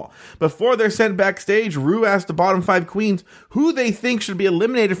Doll. Before they're sent backstage, Rue asks the bottom 5 queens who they think should be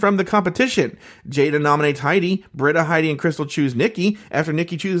eliminated from the competition. Jada nominates Heidi, Britta, Heidi, and Crystal choose Nikki. After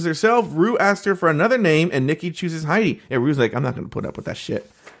Nikki chooses herself, Rue asks her for another name, and Nikki chooses Heidi. And Rue's like, I'm not going to put up with that shit.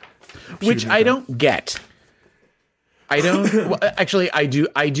 Which I don't get. I don't well, actually. I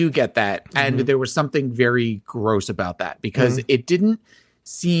do get that, and there was something very gross about that because it didn't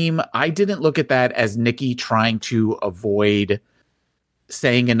seem. I didn't look at that as Nikki trying to avoid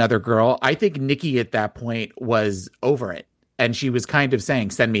saying another girl. I think Nikki at that point was over it, and she was kind of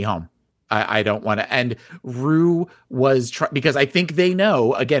saying, "Send me home. I don't want to." And Rue was because I think they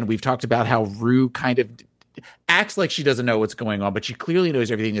know. Again, we've talked about how Rue kind of acts like she doesn't know what's going on, but she clearly knows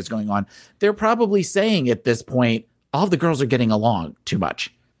everything that's going on. They're probably saying at this point, all of the girls are getting along too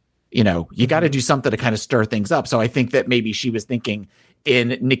much. You got to do something to kind of stir things up. So I think that maybe she was thinking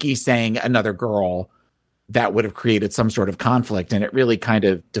in Nikki saying another girl, that would have created some sort of conflict. And it really kind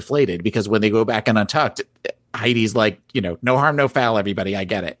of deflated because when they go back and Untucked, Heidi's like, no harm, no foul, everybody. I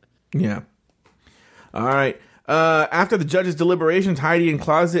get it. Yeah. All right. After the judges' deliberations, Heidi and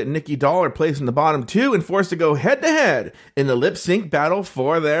Closet and Nikki Doll are placed in the bottom 2 and forced to go head-to-head in the lip-sync battle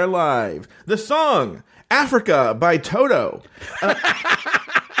for their lives. The song, Africa by Toto.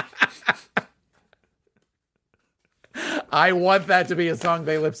 I want that to be a song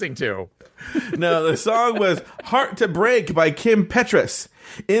they lip-sync to. No, the song was Heart to Break by Kim Petras.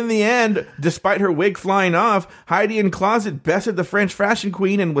 In the end, despite her wig flying off, Heidi in Closet bested the French fashion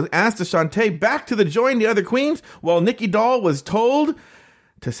queen and was asked to chante back to join the other queens, while Nikki Doll was told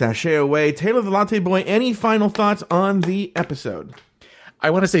to sashay away. Taylor the Latte Boy, any final thoughts on the episode?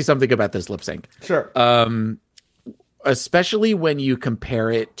 I want to say something about this lip sync. Sure. Especially when you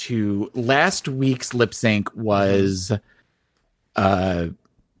compare it to last week's lip sync was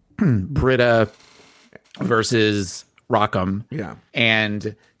Britta versus Rockham. Yeah.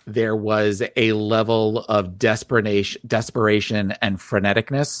 And there was a level of desperation and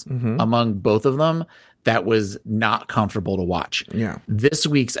freneticness among both of them that was not comfortable to watch. Yeah. This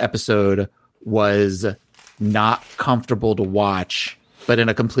week's episode was not comfortable to watch, but in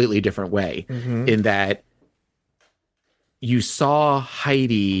a completely different way, in that you saw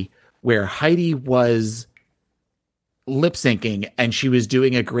Heidi where Heidi was lip syncing and she was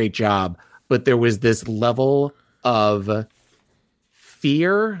doing a great job, but there was this level of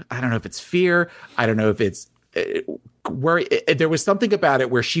fear. I don't know if it's fear. I don't know if it's where there was something about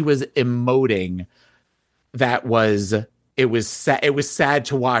it where she was emoting that was, it was sad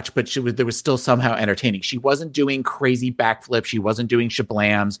to watch, but there was still somehow entertaining. She wasn't doing crazy backflips. She wasn't doing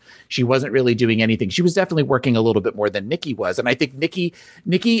shablams. She wasn't really doing anything. She was definitely working a little bit more than Nikki was. And I think Nikki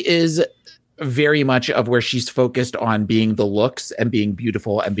is very much of where she's focused on being the looks and being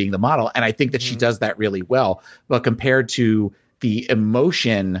beautiful and being the model. And I think that she does that really well. But compared to the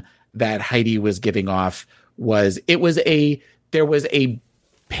emotion that Heidi was giving off there was a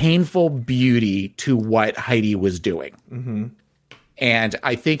painful beauty to what Heidi was doing. Mm-hmm. And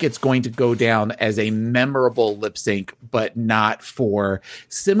I think it's going to go down as a memorable lip sync, but not for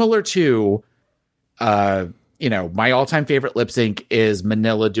similar to, my all-time favorite lip sync is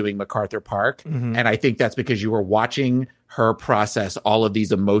Manila doing MacArthur Park. Mm-hmm. And I think that's because you were watching her process all of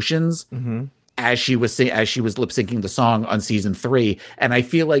these emotions Mm-hmm. as she was lip syncing the song on season 3. And I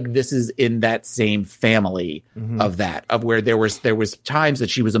feel like this is in that same family Mm-hmm. of that, of where there was times that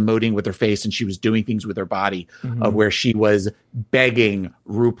she was emoting with her face and she was doing things with her body, Mm-hmm. of where she was begging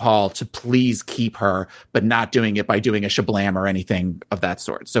RuPaul to please keep her, but not doing it by doing a shablam or anything of that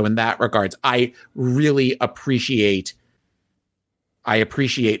sort. So in that regards, I really appreciate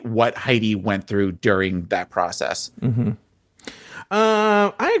what Heidi went through during that process. Mm-hmm.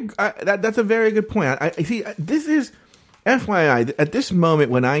 That's a very good point. I see. This is FYI. At this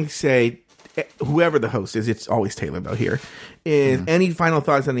moment, when I say whoever the host is, it's always Taylor though. Here is any final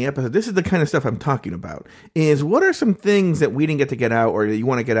thoughts on the episode. This is the kind of stuff I'm talking about. Is what are some things that we didn't get out, or that you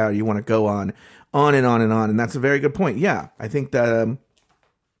want to get out, or you want to go on and on and on. And that's a very good point. Yeah, I think that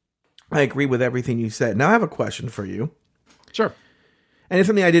I agree with everything you said. Now I have a question for you. Sure. And it's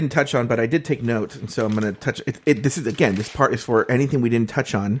something I didn't touch on, but I did take notes, and so I'm going to touch it. This is, again, this part is for anything we didn't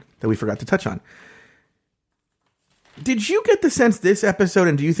touch on that we forgot to touch on. Did you get the sense this episode,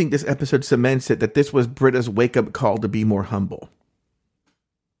 and do you think this episode cements it, that this was Britta's wake-up call to be more humble?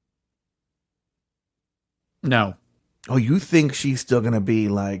 No. Oh, you think she's still going to be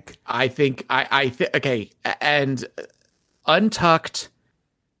like... I think, okay, and Untucked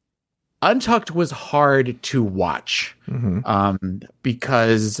was hard to watch,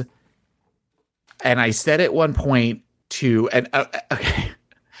 because, and I said at one point okay,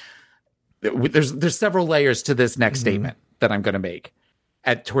 there's several layers to this next statement that I'm going to make.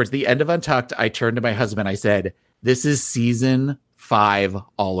 Towards the end of Untucked, I turned to my husband. I said, "This is season 5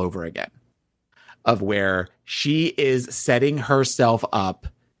 all over again, of where she is setting herself up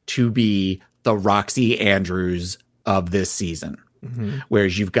to be the Roxy Andrews of this season."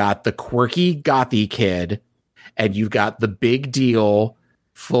 Whereas you've got the quirky gothy kid and you've got the big deal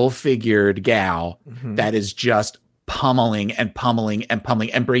full-figured gal that is just pummeling and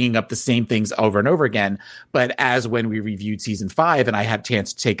bringing up the same things over and over again. But as when we reviewed season 5 and I had a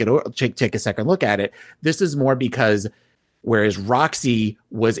chance to take a second look at it, this is more because whereas Roxy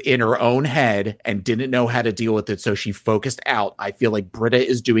was in her own head and didn't know how to deal with it, so she focused out, I feel like Britta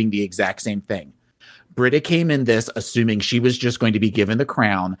is doing the exact same thing. Britta came in this assuming she was just going to be given the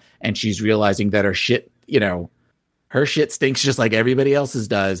crown, and she's realizing that her shit stinks just like everybody else's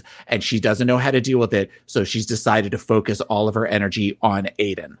does, and she doesn't know how to deal with it. So she's decided to focus all of her energy on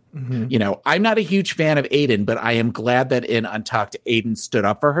Aiden. I'm not a huge fan of Aiden, but I am glad that in Untucked, Aiden stood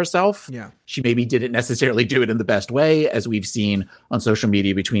up for herself. Yeah. She maybe didn't necessarily do it in the best way, as we've seen on social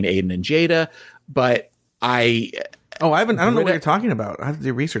media between Aiden and Jada, but I don't know what you're talking about. I have to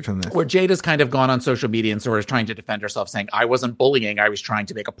do research on this. Where Jada's kind of gone on social media and sort of trying to defend herself, saying, I wasn't bullying, I was trying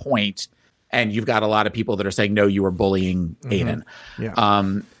to make a point. And you've got a lot of people that are saying, no, you were bullying Aiden.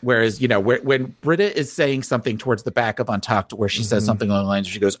 Yeah. Whereas, when Britta is saying something towards the back of Untucked, where she says something along the lines,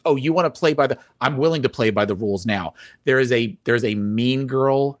 where she goes, oh, you want to play I'm willing to play by the rules now. There's a mean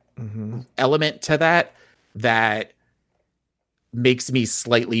girl element to that makes me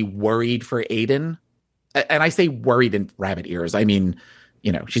slightly worried for Aiden. And I say worried in rabbit ears. I mean,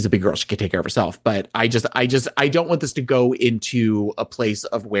 she's a big girl. She can take care of herself. But I don't want this to go into a place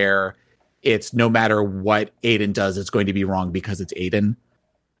of where it's no matter what Aiden does, it's going to be wrong because it's Aiden.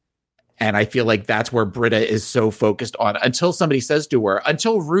 And I feel like that's where Britta is so focused on until somebody says to her,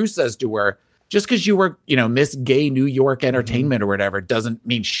 until Rue says to her, just because you were, Miss Gay New York Entertainment or whatever doesn't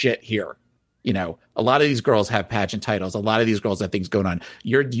mean shit here. A lot of these girls have pageant titles. A lot of these girls have things going on.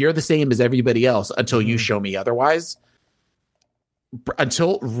 You're the same as everybody else until you show me otherwise.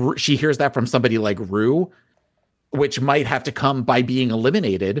 Until she hears that from somebody like Rue, which might have to come by being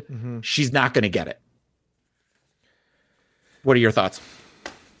eliminated, she's not going to get it. What are your thoughts?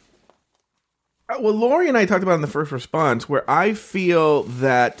 Well, Lori and I talked about in the first response where I feel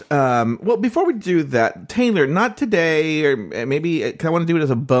that, before we do that, Taylor, not today, or maybe I want to do it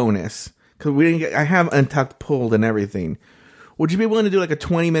as a bonus. Because I have Untucked pulled and everything. Would you be willing to do like a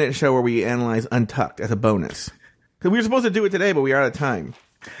 20-minute show where we analyze Untucked as a bonus? Because we were supposed to do it today, but we are out of time.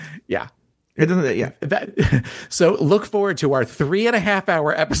 Yeah. It doesn't. Yeah. So look forward to our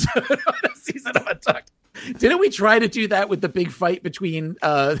 3.5-hour episode on a season of Untucked. Didn't we try to do that with the big fight between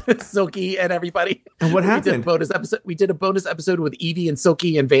Silky and everybody? And what happened? We did a bonus episode with Evie and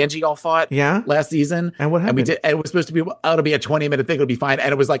Silky and Vanjie all fought. Yeah. Last season. And what happened? And it was supposed to be a 20-minute thing. It'll be fine.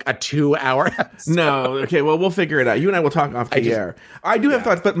 And it was like a 2-hour episode. No. Okay. Well, we'll figure it out. You and I will talk off the air. I do have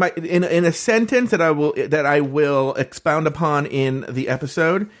thoughts, but in a sentence that I will expound upon in the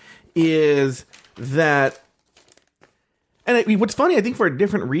episode is that. And what's funny, I think for a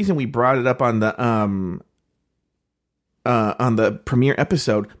different reason we brought it up on the premiere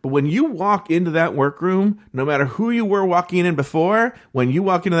episode. But when you walk into that workroom, no matter who you were walking in before, when you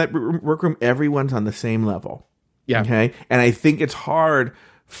walk into that workroom, everyone's on the same level. Yeah. Okay. And I think it's hard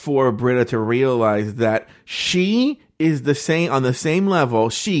for Britta to realize that she is on the same level.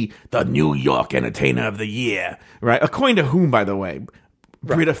 She, the New York Entertainer of the Year, right? According to whom, by the way?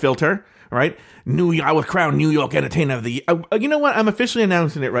 Right. Britta Filter. Right? I was crowned New York Entertainer of the Year. You know what? I'm officially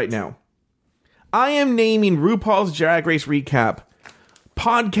announcing it right now. I am naming RuPaul's Drag Race Recap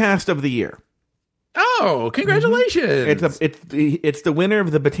Podcast of the Year. Oh, congratulations. Mm-hmm. It's the winner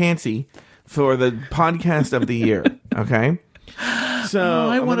of the Batansi for the Podcast of the Year. Okay? So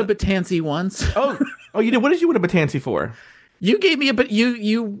I won a Batansi once. Oh, you did? What did you win a Batansi for? You gave me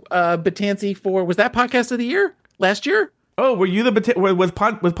Batansi for, was that Podcast of the Year last year? Oh, were you was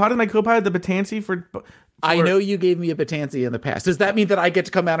Pod and my co-pilot the Batansi for? I know you gave me a Batansi in the past. Does that mean that I get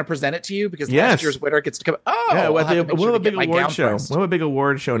to come out and present it to you? Because last year's winner gets to come. Oh, yeah. We'll have a big award show. We'll have a big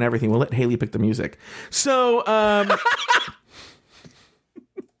award show and everything. We'll let Haley pick the music. So,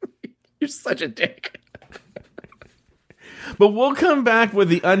 you're such a dick. But we'll come back with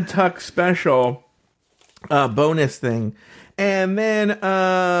the Untucked special bonus thing. And then,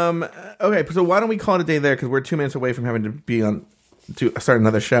 okay, so why don't we call it a day there? Because we're 2 minutes away from having to start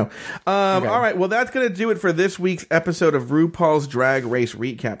another show. Okay. All right, well, that's going to do it for this week's episode of RuPaul's Drag Race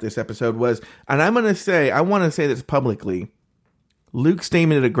Recap. This episode was, and I want to say this publicly, Luke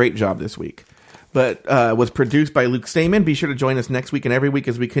Stamen did a great job this week. But was produced by Luke Stamen. Be sure to join us next week and every week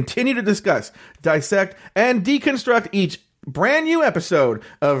as we continue to discuss, dissect, and deconstruct each brand new episode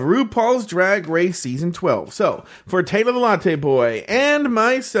of RuPaul's Drag Race Season 12. So, for Taylor the Latte Boy and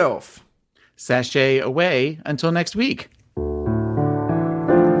myself, sashay away until next week.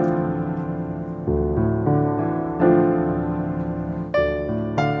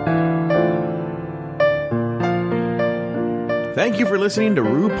 Thank you for listening to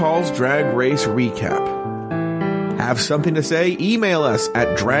RuPaul's Drag Race Recap. Have something to say? Email us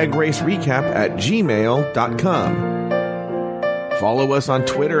at dragracerecap@gmail.com. Follow us on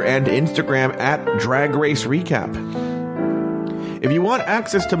Twitter and Instagram at Drag Race Recap. If you want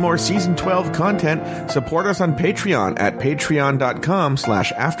access to more Season 12 content, support us on Patreon at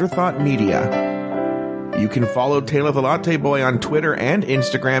patreon.com/afterthoughtmedia. You can follow Taylor the Latte Boy on Twitter and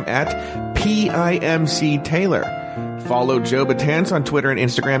Instagram at PIMCTaylor. Follow Joe Betance on Twitter and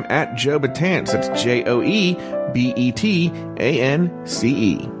Instagram at Joe Betance. That's JoeBetance.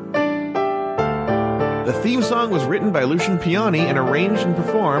 The theme song was written by Lucian Piani and arranged and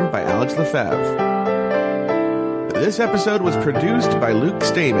performed by Alex Lefebvre. This episode was produced by Luke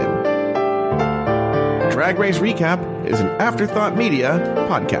Stamen. Drag Race Recap is an Afterthought Media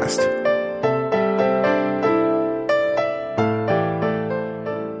podcast.